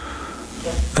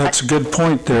 That's a good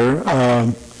point there.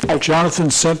 Jonathan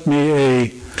sent me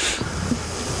a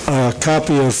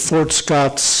copy of Fort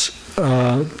Scott's,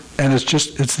 and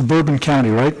it's the Bourbon County,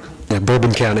 right? Yeah,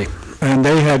 Bourbon County. And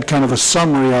they had kind of a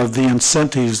summary of the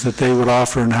incentives that they would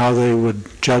offer and how they would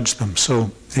judge them.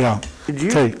 So, yeah. Could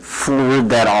you forward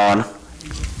that on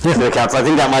to the council? I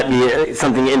think that might be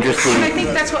something interesting. And I think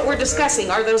that's what we're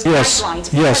discussing, are those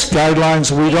guidelines. Yes,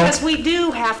 guidelines. Because we do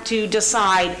have to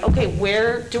decide, okay,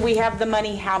 where do we have the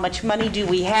money? How much money do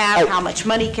we have? How much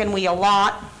money can we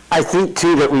allot? I think,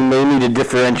 too, that we may need to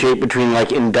differentiate between,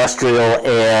 like, industrial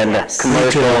and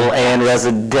commercial and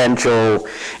residential,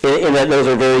 in that those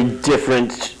are very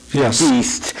different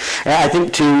beasts. And I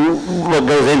think, too, what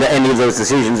goes into any of those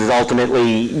decisions is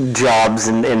ultimately jobs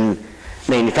and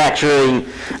manufacturing.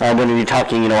 When you're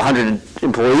talking, 100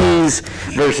 employees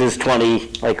versus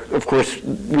 20, like, of course,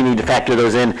 we need to factor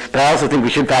those in. But I also think we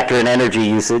should factor in energy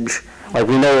usage. Like,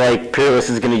 we know, like, Peerless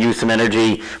is going to use some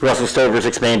energy. Russell Stover's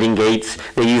expanding gates.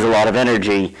 They use a lot of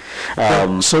energy.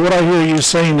 So what I hear you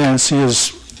saying, Nancy,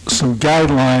 is some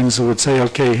guidelines that would say,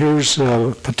 okay, here's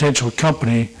a potential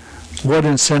company. What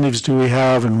incentives do we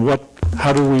have, and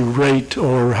how do we rate,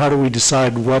 or how do we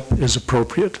decide what is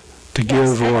appropriate to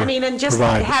give or and just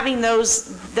provide? Having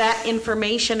that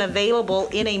information available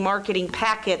in a marketing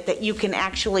packet that you can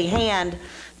actually hand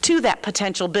to that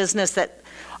potential business that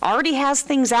already has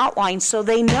things outlined, so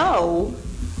they know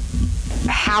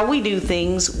how we do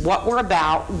things, what we're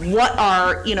about, what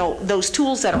are, those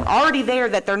tools that are already there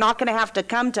that they're not going to have to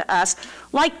come to us,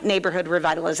 like neighborhood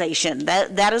revitalization.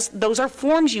 Those are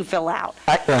forms you fill out.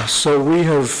 So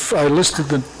I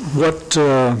listed what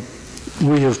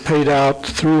we have paid out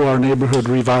through our neighborhood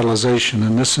revitalization,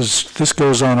 and this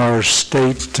goes on our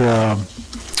state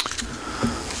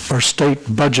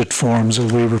budget forms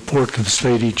that we report to the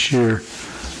state each year.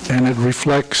 And it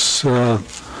reflects, I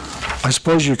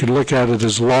suppose you could look at it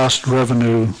as lost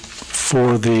revenue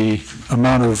for the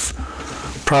amount of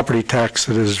property tax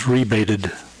that is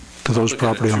rebated to those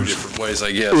property owners. Different ways,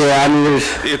 I guess. Yeah, I mean,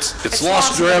 it's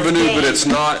lost revenue, but it's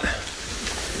not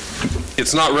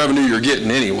revenue you're getting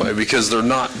anyway, because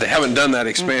they haven't done that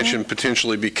expansion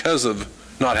potentially because of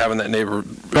not having that neighborhood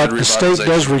revitalization. But the state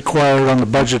does require it on the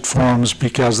budget forms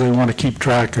because they want to keep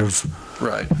track of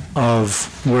where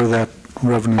that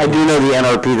revenue. I do know the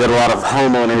NRP that a lot of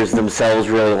homeowners themselves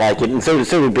really like it, and so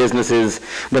do businesses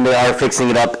when they are fixing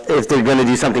it up. If they're going to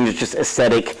do something that's just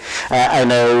aesthetic, I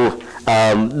know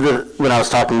when I was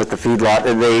talking with the feedlot,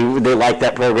 they like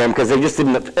that program because they just did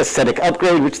an aesthetic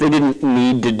upgrade, which they didn't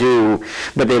need to do,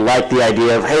 but they like the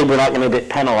idea of, hey, we're not going to get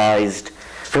penalized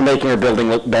for making our building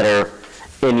look better.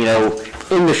 And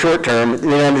in the short term,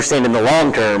 they understand in the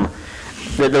long term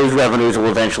that those revenues will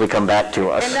eventually come back to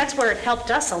us. And that's where it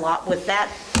helped us a lot with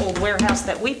that old warehouse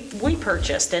that we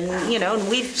purchased. And, and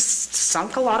we've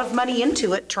sunk a lot of money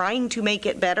into it, trying to make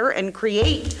it better and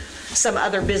create some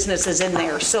other businesses in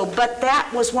there. But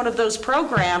that was one of those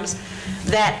programs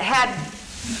that had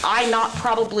I not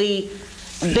probably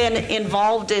been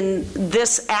involved in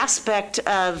this aspect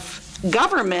of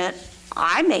government,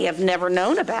 I may have never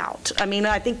known about. I mean,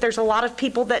 I think there's a lot of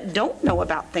people that don't know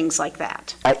about things like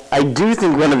that. I do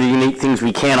think one of the unique things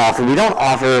we can offer, we don't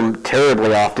offer them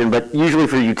terribly often, but usually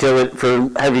for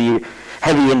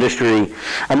heavy industry,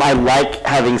 I like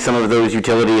having some of those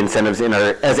utility incentives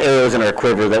as arrows in our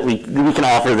quiver that we can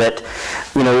offer that,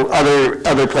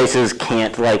 other places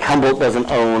can't. Like Humboldt doesn't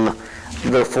own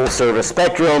the full service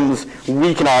spectrums.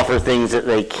 We can offer things that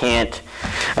they can't.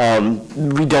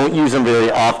 We don't use them very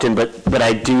often, but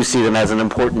I do see them as an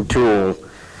important tool.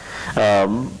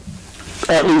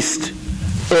 At least,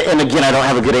 and again, I don't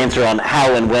have a good answer on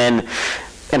how and when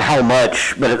and how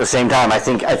much, but at the same time, I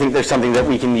think there's something that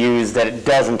we can use that it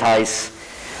does entice.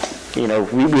 We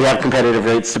have competitive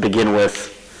rates to begin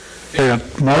with. Yeah,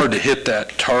 hard to hit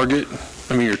that target.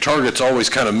 I mean, your target's always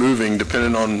kind of moving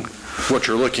depending on what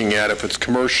you're looking at. If it's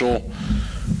commercial,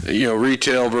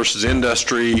 retail versus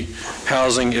industry,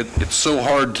 housing, it's so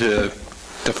hard to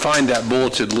find that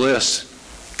bulleted list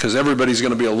because everybody's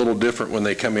going to be a little different when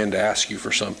they come in to ask you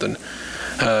for something.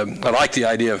 I like the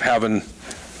idea of having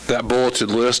that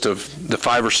bulleted list of the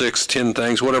 5 or 6, 10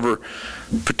 things, whatever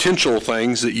potential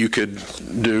things that you could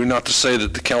do. Not to say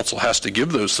that the council has to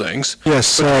give those things,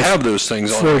 yes, but to have those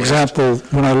things on the list. For example,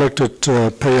 when I looked at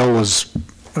Paola's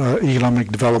economic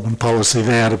development policy,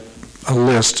 they had a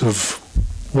list of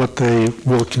what they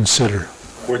will consider.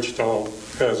 Wichita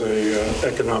has a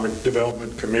economic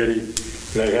development committee.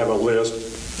 They have a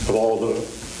list of all the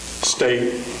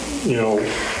state,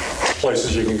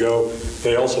 places you can go.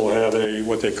 They also have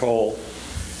what they call,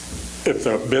 if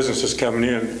the business is coming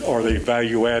in, are they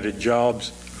value-added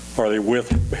jobs? Are they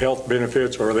with health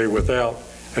benefits or are they without?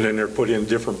 And then they're put in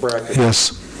different brackets.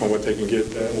 Yes. On what they can get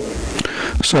that way.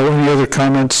 So any other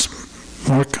comments,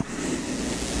 Mark?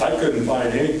 I couldn't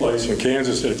find any place in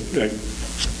Kansas that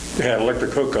had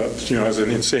electric hookups, as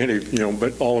an incentive,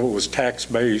 but all of it was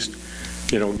tax-based,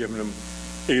 giving them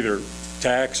either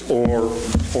tax or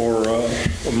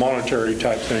a monetary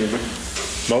type thing. But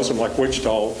most of them, like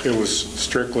Wichita, it was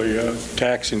strictly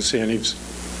tax incentives.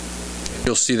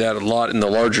 You'll see that a lot in the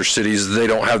larger cities. They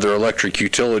don't have their electric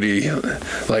utility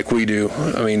like we do.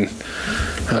 I mean,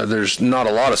 there's not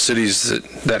a lot of cities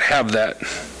that have that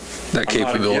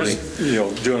capability.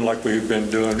 Doing like we've been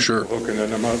doing, sure, hooking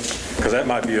them up, because that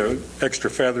might be an extra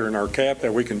feather in our cap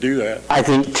that we can do that. I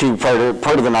think, too, part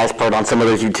of the nice part on some of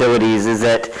those utilities is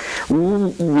that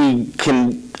we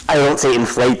can, I don't say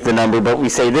inflate the number, but we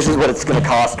say this is what it's going to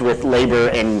cost with labor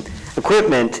and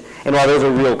equipment, and while those are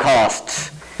real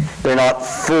costs, they're not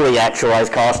fully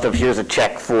actualized cost of here's a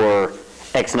check for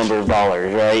X number of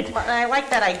dollars, right? Well, and I like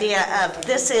that idea of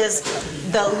this is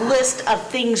the list of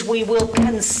things we will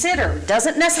consider.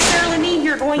 Doesn't necessarily mean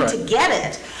you're going to get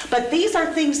it, but these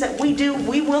are things that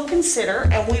we will consider,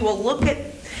 and we will look at,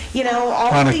 all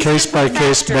on of a these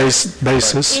case-by-case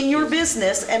basis in your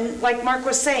business. And like Mark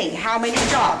was saying, how many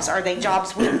jobs? Are they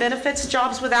jobs with benefits,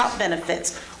 jobs without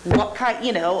benefits? What kind,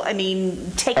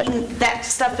 taking that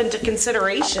stuff into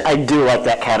consideration. I do like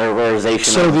that categorization.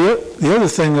 So the other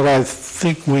thing that I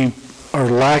think we are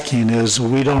lacking is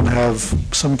we don't have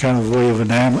some kind of way of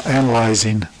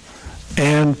analyzing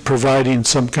and providing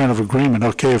some kind of agreement.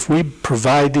 Okay, if we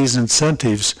provide these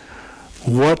incentives,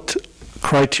 what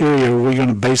criteria are we going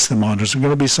to base them on? Is there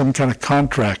going to be some kind of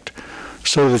contract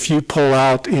so that if you pull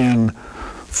out in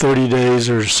 30 days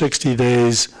or 60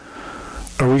 days,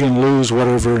 are we going to lose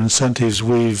whatever incentives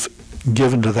we've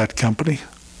given to that company?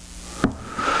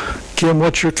 Kim,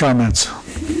 what's your comments?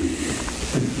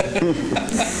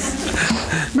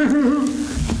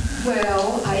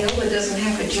 Well, Iola doesn't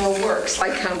have a Joe Works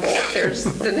like Humboldt. There's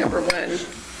the number one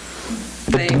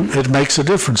thing. It makes a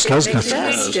difference, doesn't it?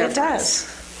 It does.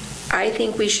 I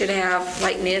think we should have,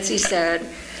 like Nancy said,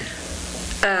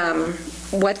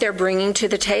 what they're bringing to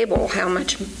the table, how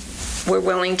much we're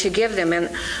willing to give them. And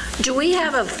do we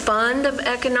have a fund of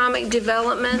economic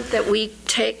development that we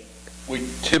take? We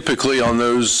typically on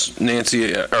those,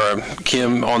 Nancy, or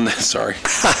Kim, on this, sorry,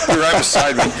 you're right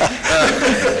beside me.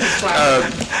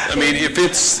 I mean, if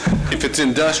it's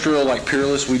industrial like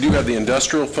Peerless, we do have the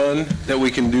industrial fund that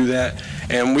we can do that.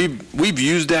 And we've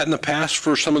used that in the past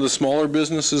for some of the smaller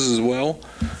businesses as well.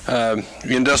 The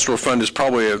industrial fund is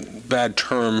probably a bad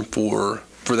term for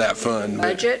that fund.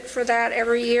 Budget for that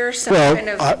every year?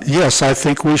 Yes, I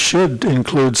think we should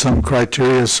include some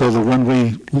criteria so that when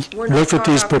we look at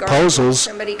these proposals.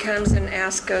 Somebody comes and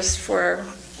asks us for.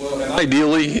 Well, and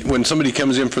ideally, when somebody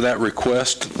comes in for that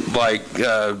request, like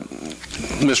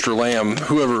Mr. Lamb,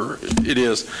 whoever it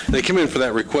is, they come in for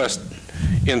that request.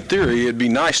 In theory, it'd be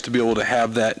nice to be able to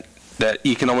have that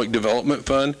economic development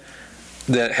fund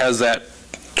that has that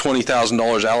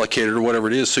 $20,000 allocated or whatever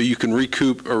it is, so you can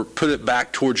recoup or put it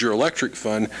back towards your electric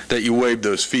fund that you waived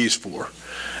those fees for.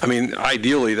 I mean,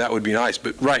 ideally, that would be nice,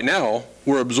 but right now,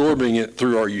 we're absorbing it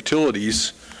through our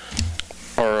utilities,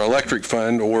 our electric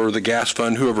fund, or the gas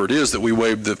fund, whoever it is that we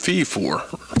waived the fee for.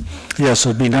 Yes,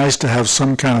 it'd be nice to have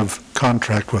some kind of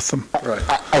contract with them. Right.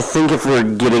 I think if we're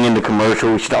getting into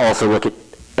commercial, we should also look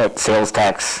at sales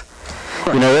tax.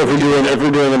 Right. If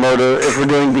we're doing the motor,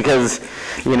 because,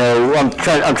 I'm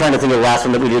trying to think of the last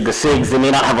one that we did, the SIGs, they may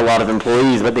not have a lot of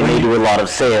employees, but they may do a lot of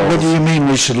sales. What do you mean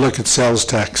we should look at sales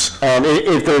tax?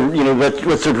 If they're,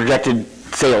 what's their projected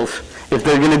sales? If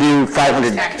they're going to do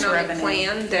 500. Economic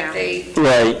plan that they.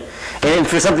 Right. And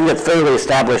for something that's fairly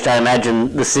established, I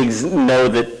imagine the SIGs know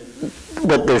that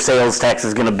what their sales tax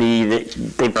is going to be.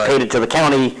 They've paid it to the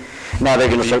county. Now they're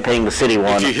going to start paying the city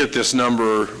one. If you hit this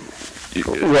number,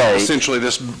 right, essentially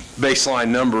this baseline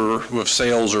number with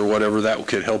sales or whatever, that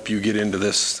could help you get into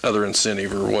this other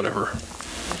incentive or whatever.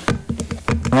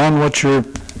 Ron, what's your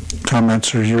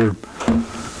comments or your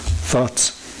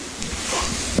thoughts?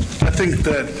 I think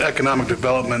that economic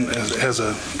development has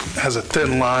a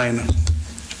thin line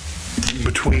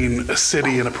between a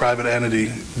city and a private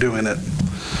entity doing it.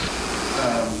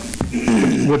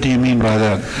 What do you mean by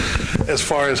that? As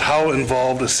far as how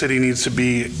involved a city needs to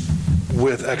be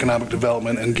with economic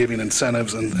development and giving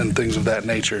incentives and things of that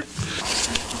nature.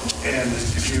 And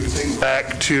if you think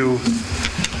back to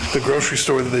the grocery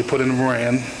store that they put in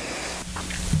Moran,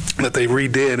 that they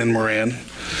redid in Moran,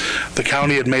 the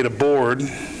county had made a board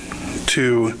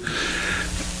to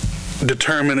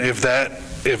determine if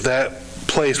that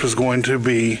place was going to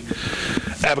be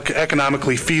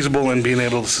economically feasible and being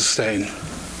able to sustain.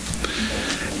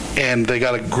 And they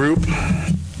got a group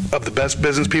of the best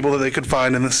business people that they could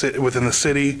find in within the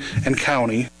city and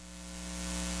county,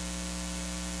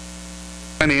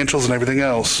 financials and everything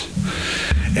else,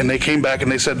 and they came back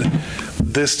and they said,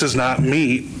 this does not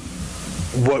meet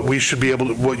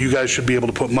what you guys should be able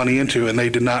to put money into, and they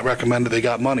did not recommend that they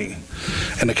got money.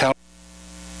 And the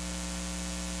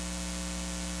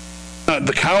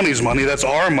county's money, that's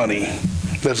our money,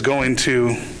 that's going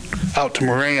out to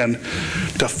Moran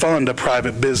to fund a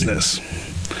private business.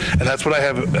 And that's what I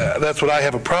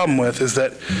have a problem with, is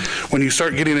that when you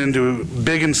start getting into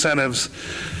big incentives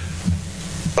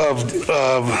of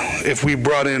if we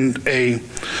brought in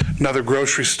another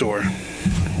grocery store,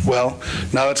 well,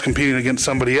 now it's competing against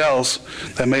somebody else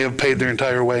that may have paid their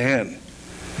entire way in.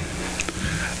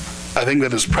 I think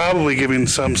that is probably giving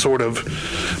some sort of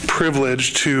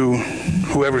privilege to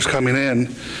whoever's coming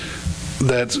in,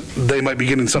 that they might be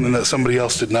getting something that somebody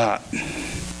else did not.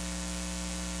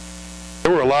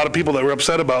 There were a lot of people that were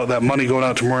upset about that money going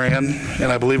out to Moran,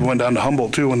 and I believe it went down to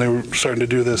Humboldt too when they were starting to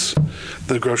do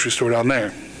the grocery store down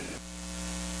there.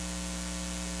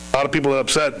 A lot of people are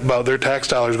upset about their tax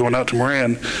dollars going out to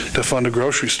Moran to fund a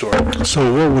grocery store.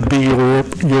 So what would be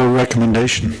your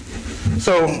recommendation?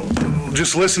 So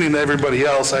just listening to everybody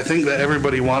else, I think that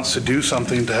everybody wants to do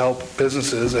something to help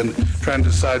businesses and trying to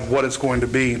decide what it's going to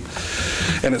be.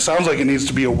 And it sounds like it needs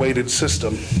to be a weighted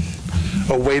system,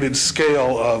 a weighted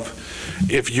scale of,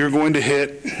 if you're going to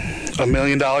hit $1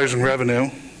 million in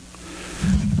revenue,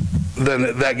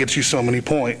 then that gets you so many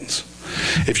points.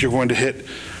 If you're going to hit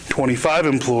 25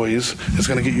 employees, it's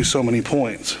going to get you so many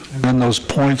points. And then those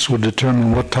points would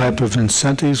determine what type of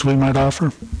incentives we might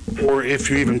offer? Or if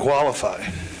you even qualify.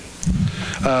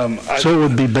 So it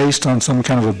would be based on some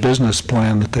kind of a business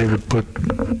plan that they would put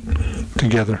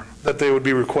together? That they would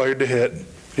be required to hit,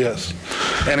 yes.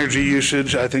 Energy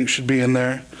usage, I think, should be in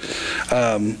there.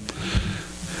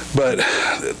 But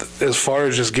as far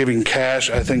as just giving cash,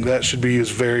 I think that should be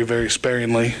used very, very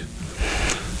sparingly.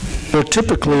 Well,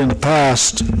 typically in the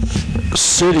past,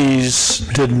 cities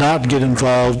did not get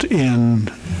involved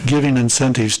in giving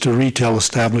incentives to retail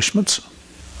establishments,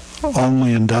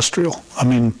 only industrial. I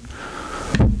mean,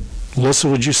 Alyssa,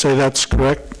 would you say that's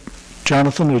correct?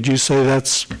 Jonathan, would you say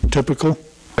that's typical?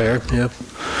 Fair, yeah.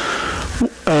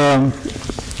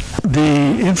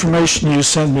 The information you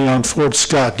sent me on Fort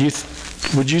Scott,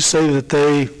 would you say that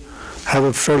they have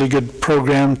a fairly good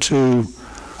program to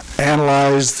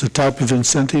analyze the type of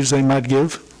incentives they might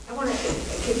give? I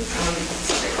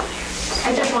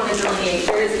just want to delineate,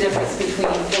 there is a difference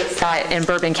between Fort Scott and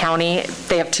Bourbon County.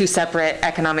 They have two separate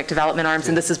economic development arms,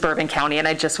 and this is Bourbon County, and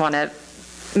I just want to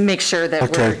make sure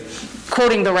that we're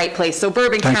quoting the right place. So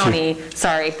Bourbon County,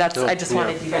 sorry, I just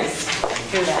wanted you guys to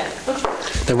hear that.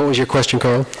 Then what was your question,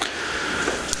 Carl?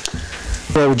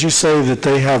 Well, would you say that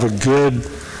they have a good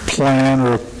plan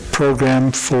or a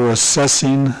program for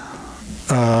assessing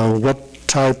what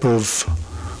type of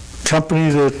company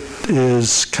that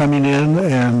is coming in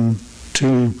and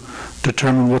to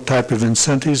determine what type of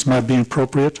incentives might be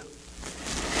appropriate?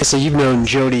 So you've known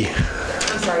Jody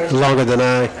longer than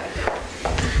I.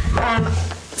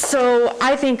 So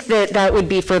I think that would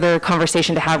be further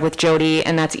conversation to have with Jody,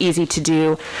 and that's easy to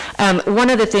do. One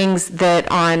of the things that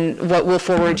on what we'll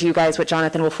forward you guys, what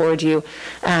Jonathan will forward you,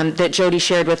 that Jody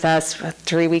shared with us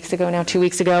 2 weeks ago,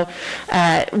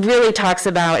 really talks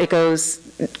about, it goes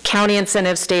county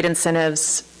incentives, state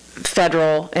incentives,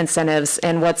 federal incentives,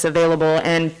 and what's available.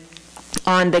 And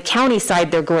on the county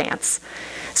side, they're grants.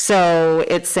 So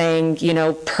it's saying,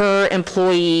 per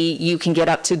employee, you can get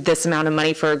up to this amount of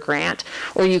money for a grant,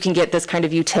 or you can get this kind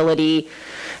of utility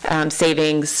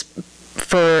savings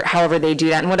for however they do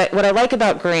that. And what I like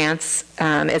about grants,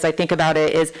 as I think about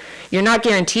it, is you're not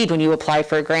guaranteed when you apply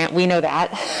for a grant. We know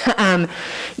that.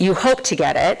 You hope to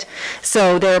get it.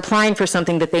 So they're applying for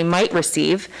something that they might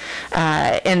receive,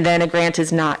 and then a grant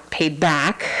is not paid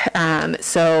back.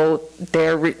 So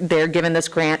they're given this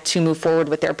grant to move forward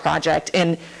with their project.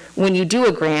 And when you do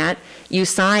a grant, you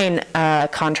sign a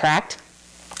contract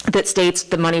that states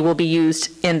the money will be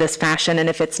used in this fashion, and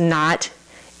if it's not,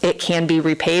 it can be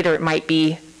repaid, or it might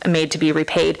be made to be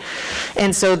repaid.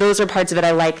 And so those are parts of it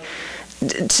I like.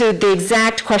 To the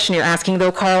exact question you're asking,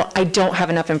 though, Carl, I don't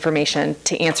have enough information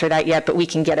to answer that yet, but we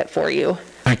can get it for you.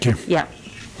 Thank Thank you. Yeah.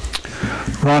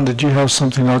 Ron, did you have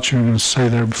something else you were going to say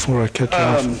there before I cut you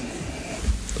off?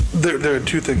 There are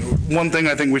two things. One thing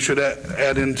I think we should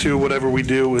add into whatever we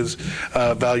do is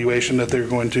valuation that they're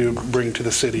going to bring to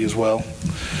the city as well.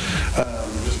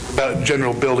 Just about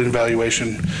general building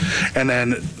valuation. And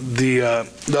then the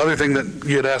other thing that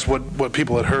you had asked what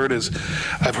people had heard is,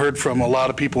 I've heard from a lot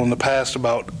of people in the past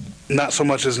about not so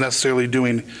much as necessarily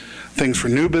doing things for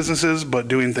new businesses, but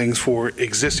doing things for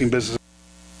existing businesses,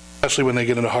 especially when they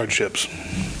get into hardships.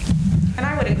 And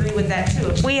I would agree with that too.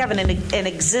 If we have an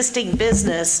existing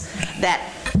business that,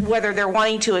 whether they're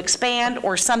wanting to expand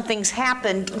or something's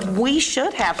happened, we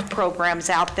should have programs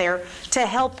out there to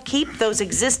help keep those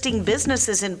existing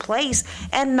businesses in place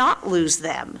and not lose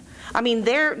them. I mean,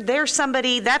 they're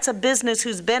somebody, that's a business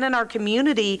who's been in our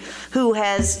community, who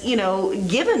has, you know,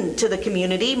 given to the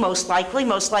community, most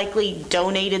likely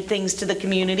donated things to the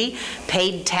community,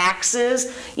 paid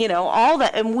taxes, you know, all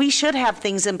that. And we should have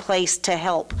things in place to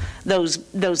help those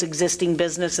existing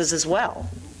businesses as well.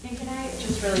 And can I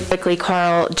just really quickly,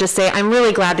 Carl, just say I'm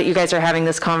really glad that you guys are having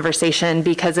this conversation,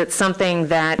 because it's something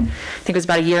that I think it was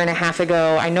about a year and a half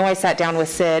ago. I know I sat down with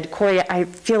Sid. Corey, I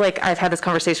feel like I've had this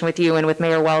conversation with you and with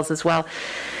Mayor Wells as well.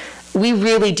 We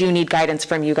really do need guidance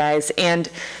from you guys. And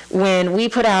when we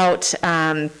put out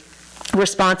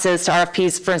responses to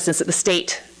RFPs, for instance, that the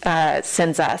state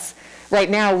sends us, right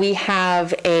now we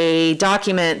have a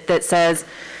document that says,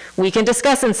 we can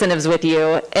discuss incentives with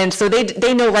you. And so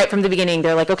they know right from the beginning,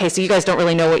 they're like, okay, so you guys don't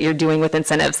really know what you're doing with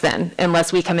incentives then,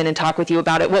 unless we come in and talk with you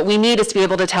about it. What we need is to be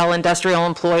able to tell industrial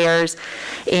employers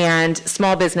and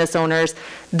small business owners,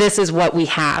 this is what we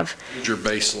have. Your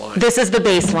baseline. This is the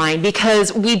baseline,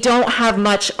 because we don't have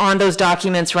much on those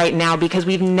documents right now, because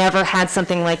we've never had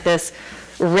something like this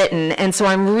written. And so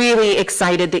I'm really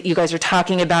excited that you guys are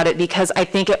talking about it, because I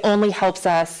think it only helps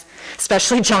us,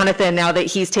 especially Jonathan, now that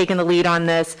he's taken the lead on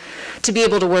this, to be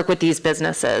able to work with these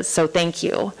businesses. So thank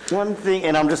you. One thing,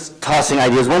 and I'm just tossing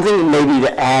ideas, one thing maybe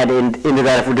to add into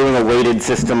that, if we're doing a weighted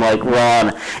system like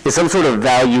Ron, is some sort of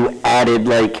value added.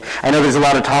 Like, I know there's a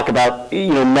lot of talk about,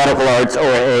 you know, medical arts,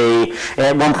 or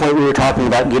at one point we were talking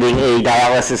about getting a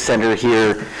dialysis center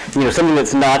here, you know, something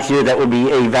that's not here that would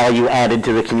be a value added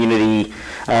to the community.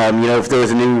 You know, if there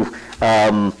was a new,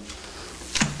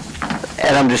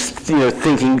 and I'm just, you know,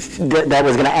 thinking that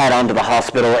was going to add on to the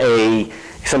hospital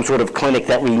some sort of clinic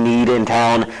that we need in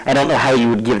town. I don't know how you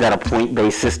would give that a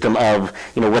point-based system of,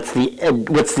 you know, what's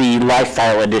the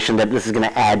lifestyle addition that this is going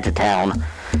to add to town.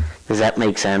 Does that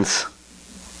make sense?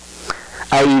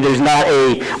 I.e., there's not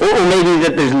or maybe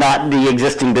that there's not the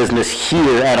existing business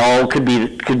here at all. Could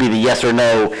be the yes or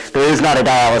no. There is not a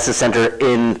dialysis center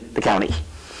in the county.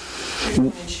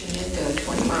 Mention it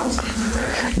 20 miles.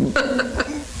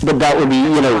 But that would be,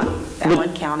 you know...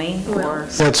 Allen County, or...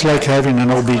 That's like having an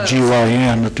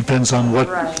OBGYN. It depends on what,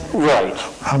 Right.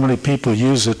 how many people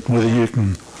use it, whether you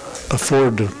can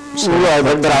afford to. Right,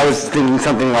 but I was thinking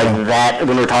something like that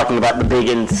when we're talking about the big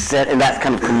and that's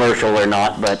kind of commercial or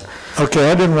not, but...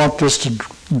 Okay, I didn't want this to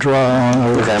draw on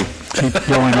or keep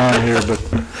going on here, but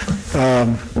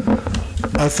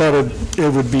I thought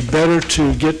it would be better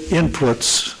to get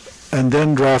inputs and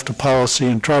then draft a policy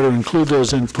and try to include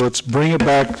those inputs, bring it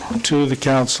back to the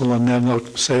council, and then they'll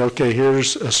say, okay,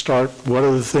 here's a start. What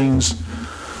other things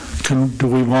do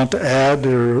we want to add,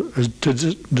 or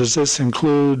does this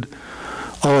include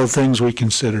all the things we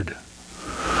considered?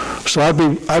 So I'd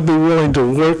be willing to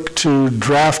work to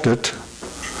draft it.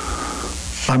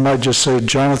 I might just say,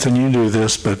 Jonathan, you do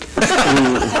this, but...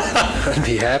 I'd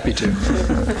be happy to.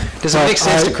 Does it make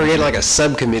sense to create like a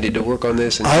subcommittee to work on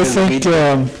this? And I think,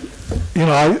 you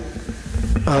know,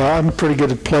 I'm pretty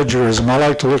good at plagiarism. I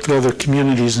like to look at other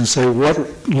communities and say, what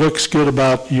looks good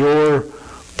about your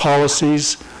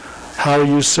policies? How are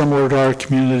you similar to our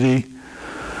community?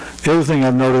 The other thing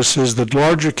I've noticed is that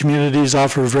larger communities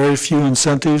offer very few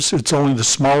incentives. It's only the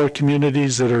smaller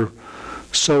communities that are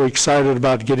so excited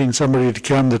about getting somebody to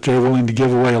come that they're willing to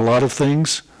give away a lot of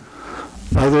things.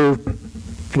 Other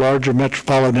larger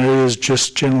metropolitan areas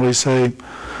just generally say,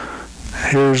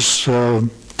 here's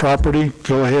property,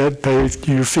 go ahead, pay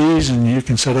your fees, and you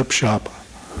can set up shop.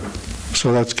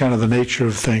 So that's kind of the nature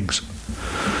of things.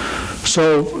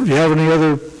 So do you have any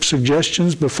other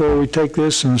suggestions before we take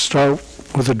this and start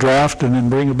with a draft and then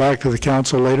bring it back to the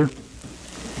council later?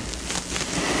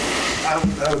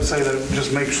 I would say that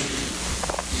just makes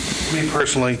me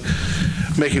personally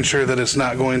making sure that it's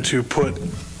not going to put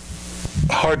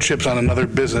hardships on another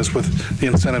business with the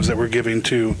incentives that we're giving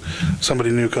to somebody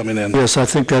new coming in. Yes, I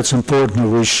think that's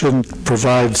important. We shouldn't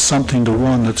provide something to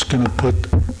one that's going to put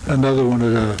another one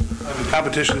at a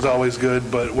competition's always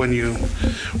good, but when you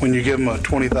give them a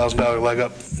 $20,000 leg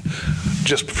up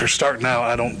just for starting out,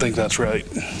 I don't think that's right.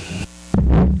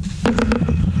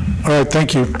 All right,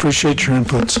 thank you. Appreciate your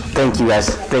inputs. Thank you, guys.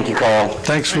 Thank you, Carl.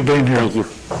 Thanks for being here. Thank you.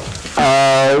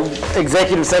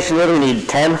 Executive session, what do we need,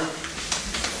 10?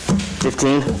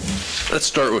 15? Let's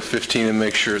start with 15 and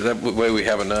make sure, that way we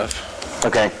have enough.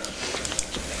 Okay.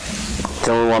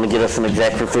 Someone want to give us an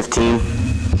exec for 15?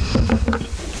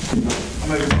 I'll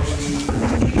make a motion.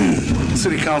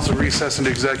 City Council recess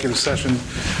into executive session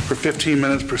for 15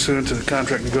 minutes pursuant to the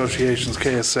contract negotiations,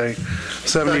 KSA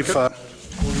 75.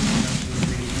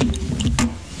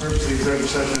 Purpose of the executive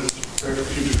session is to prepare for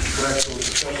future contractual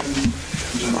discussion.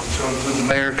 The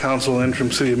mayor, council,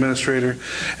 interim city administrator,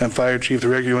 and fire chief. The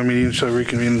regular meeting shall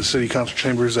reconvene in the city council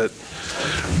chambers at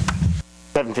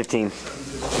 7:15.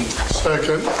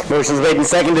 Second. Motion's made and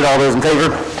seconded. All those in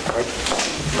favor?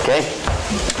 Okay.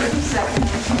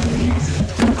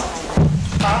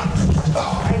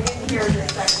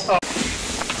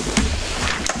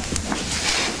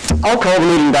 I'll call the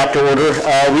meeting back to order.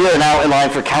 We are now in line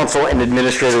for council and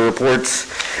administrator reports.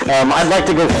 I'd like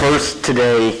to go first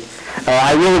today.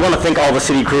 I really want to thank all the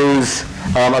city crews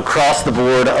across the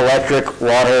board, electric,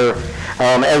 water,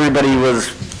 everybody was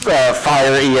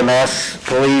fire, EMS,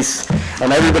 police,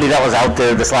 everybody that was out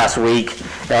there this last week.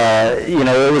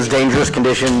 It was dangerous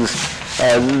conditions.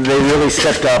 They really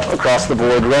stepped up across the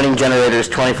board, running generators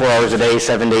 24 hours a day,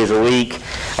 7 days a week,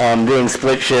 doing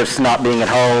split shifts, not being at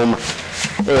home.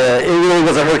 It really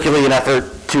was a Herculean effort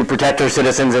to protect our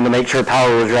citizens and to make sure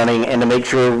power was running and to make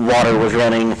sure water was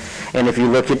running. And if you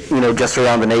look at, just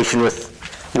around the nation with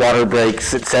water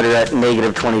breaks, et cetera, at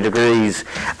negative 20 degrees,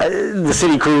 the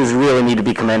city crews really need to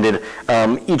be commended,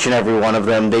 each and every one of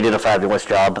them. They did a fabulous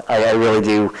job. I really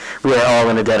do. We are all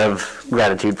in a debt of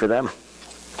gratitude for them.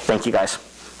 Thank you, guys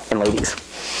and ladies.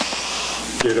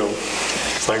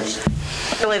 Thanks.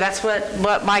 Really, that's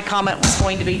what my comment was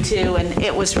going to be too, and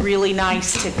it was really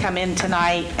nice to come in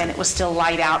tonight and it was still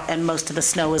light out and most of the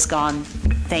snow is gone.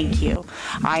 Thank you.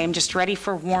 I am just ready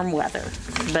for warm weather,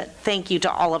 but thank you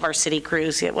to all of our city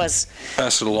crews. It was...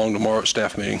 Pass it along tomorrow at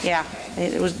staff meeting. Yeah,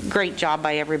 it was a great job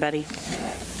by everybody.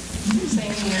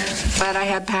 Same here. Glad I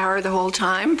had power the whole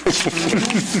time.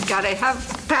 Gotta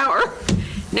have power.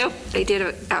 Nope, they did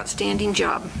an outstanding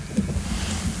job.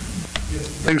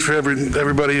 Thanks for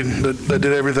everybody that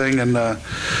did everything, and I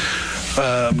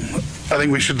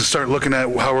think we should start looking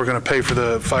at how we're going to pay for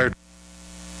the fire.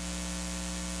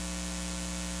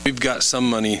 We've got some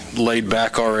money laid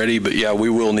back already, but yeah, we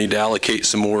will need to allocate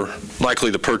some more. Likely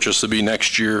the purchase will be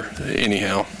next year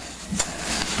anyhow.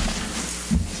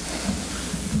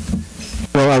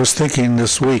 Well, I was thinking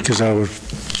this week as I was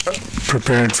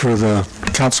preparing for the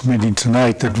council meeting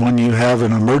tonight that when you have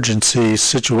an emergency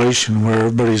situation where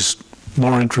everybody's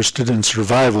more interested in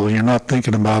survival, you're not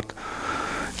thinking about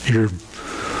your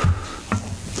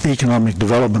economic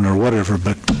development or whatever,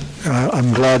 but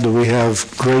I'm glad that we have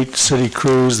great city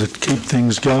crews that keep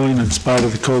things going in spite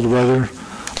of the cold weather.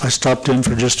 I stopped in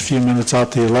for just a few minutes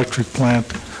out the electric plant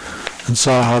and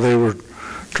saw how they were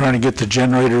trying to get the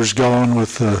generators going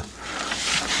with the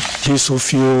diesel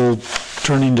fuel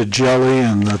turning to jelly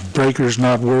and the breakers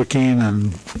not working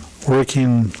and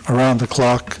working around the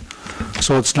clock.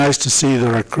 So it's nice to see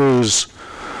that our crews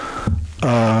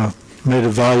made a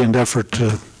valiant effort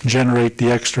to generate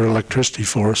the extra electricity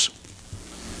for us.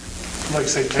 I'd like to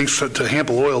say thanks to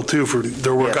Hample Oil, too, for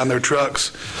their work on their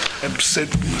trucks. And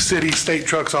city, state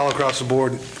trucks all across the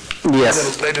board.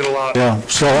 Yes. They did a lot. Yeah,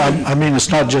 so I mean, it's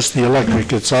not just the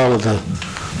electric, it's all of the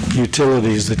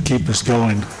utilities that keep us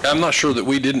going. I'm not sure that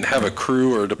we didn't have a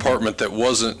crew or a department that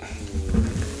wasn't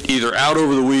either out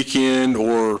over the weekend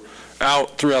or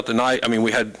out throughout the night. I mean,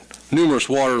 we had numerous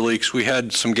water leaks. We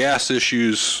had some gas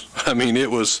issues. I mean,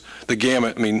 it was the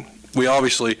gamut. I mean, we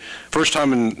obviously, first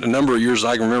time in a number of years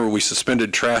I can remember, we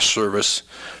suspended trash service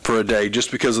for a day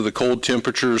just because of the cold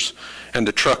temperatures and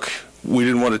the truck. We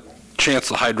didn't want to chance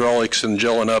the hydraulics and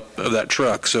gelling up of that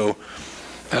truck. So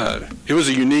it was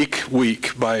a unique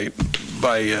week by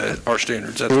our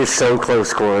standards. It was so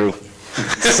close, Corey.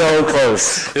 So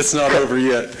close. It's not over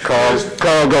yet. Carl,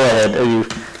 go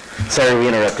ahead. Sorry we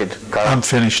interrupted. Carl. I'm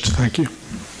finished, thank you.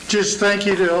 Just thank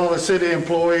you to all the city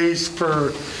employees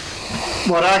for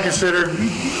what I considered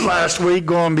last week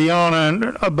going beyond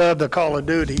and above the call of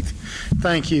duty.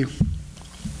 Thank you.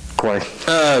 Corey.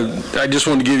 I just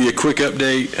wanted to give you a quick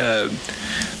update.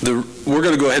 We're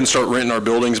going to go ahead and start renting our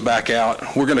buildings back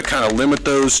out. We're going to kind of limit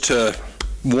those to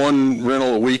one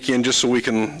rental a weekend just so we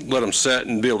can let them set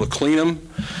and be able to clean them.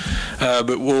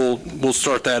 But we'll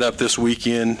start that up this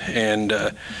weekend, and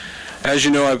As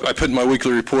you know, I put in my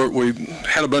weekly report, we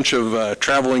had a bunch of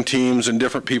traveling teams and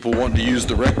different people wanting to use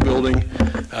the rec building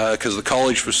because the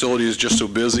college facility is just so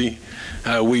busy.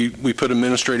 We put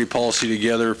administrative policy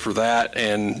together for that,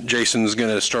 and Jason's going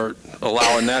to start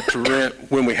allowing that to rent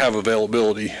when we have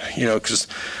availability, because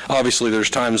obviously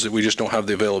there's times that we just don't have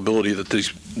the availability that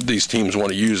these teams want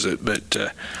to use it, but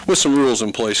with some rules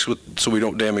in place so we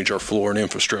don't damage our floor and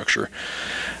infrastructure.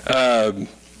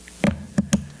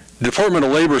 The Department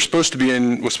of Labor was supposed to be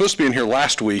in here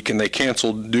last week, and they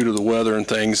canceled due to the weather and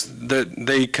things.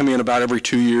 They come in about every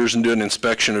 2 years and do an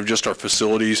inspection of just our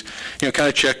facilities, kind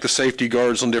of check the safety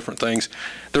guards on different things.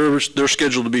 They're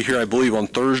scheduled to be here, I believe, on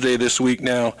Thursday this week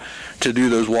now to do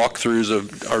those walkthroughs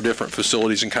of our different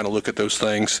facilities and kind of look at those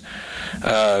things.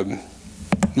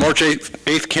 March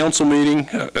 8th council meeting,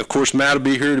 of course, Matt will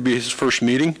be here to be his first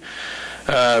meeting.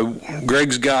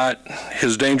 Greg's got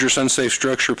his dangerous unsafe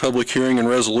structure public hearing and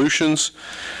resolutions.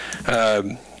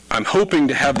 I'm hoping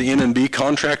to have the NNB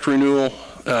contract renewal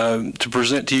to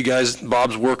present to you guys.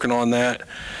 Bob's working on that.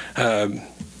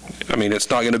 I mean, it's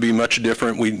not going to be much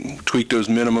different. We tweaked those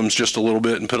minimums just a little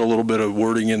bit and put a little bit of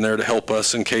wording in there to help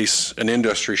us in case an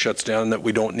industry shuts down that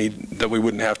we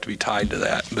wouldn't have to be tied to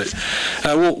that. But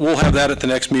we'll have that at the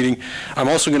next meeting. I'm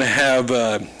also going to have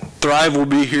Thrive will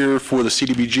be here for the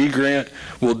CDBG grant.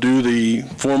 We'll do the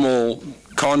formal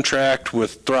contract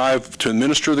with Thrive to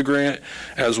administer the grant,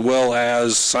 as well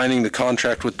as signing the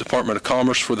contract with Department of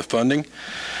Commerce for the funding.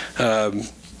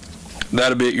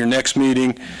 That'll be at your next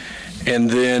meeting. And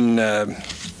then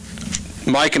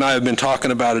Mike and I have been talking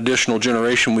about additional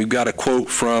generation. We've got a quote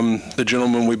from the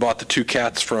gentleman we bought the 2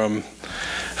 cats from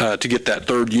to get that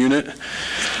 3rd unit.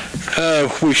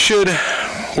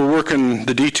 We're working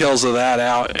the details of that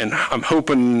out, and I'm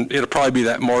hoping it'll probably be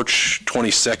that March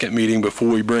 22nd meeting before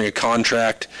we bring a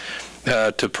contract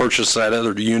to purchase that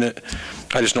other unit.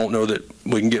 I just don't know that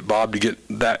we can get Bob to get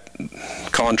that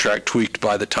contract tweaked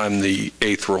by the time the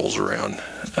 8th rolls around.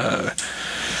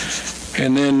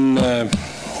 And then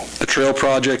the trail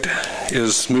project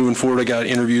is moving forward. I got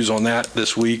interviews on that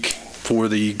this week for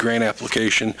the grant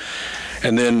application.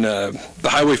 And then the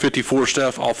Highway 54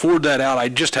 stuff, I'll forward that out. I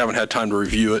just haven't had time to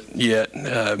review it yet.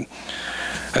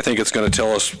 I think it's going to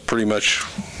tell us pretty much,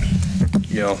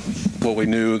 what we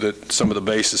knew, that some of the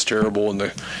base is terrible and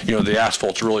the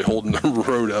asphalt's really holding the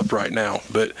road up right now.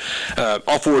 But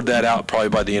I'll forward that out probably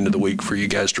by the end of the week for you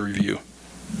guys to review.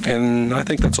 And I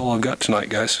think that's all I've got tonight,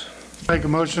 guys. Make a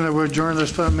motion that we adjourn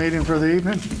this meeting for the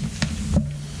evening.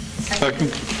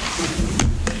 Second.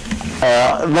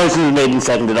 Motion is made and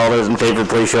seconded. All those in favor,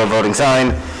 please show a voting sign.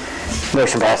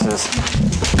 Motion passes.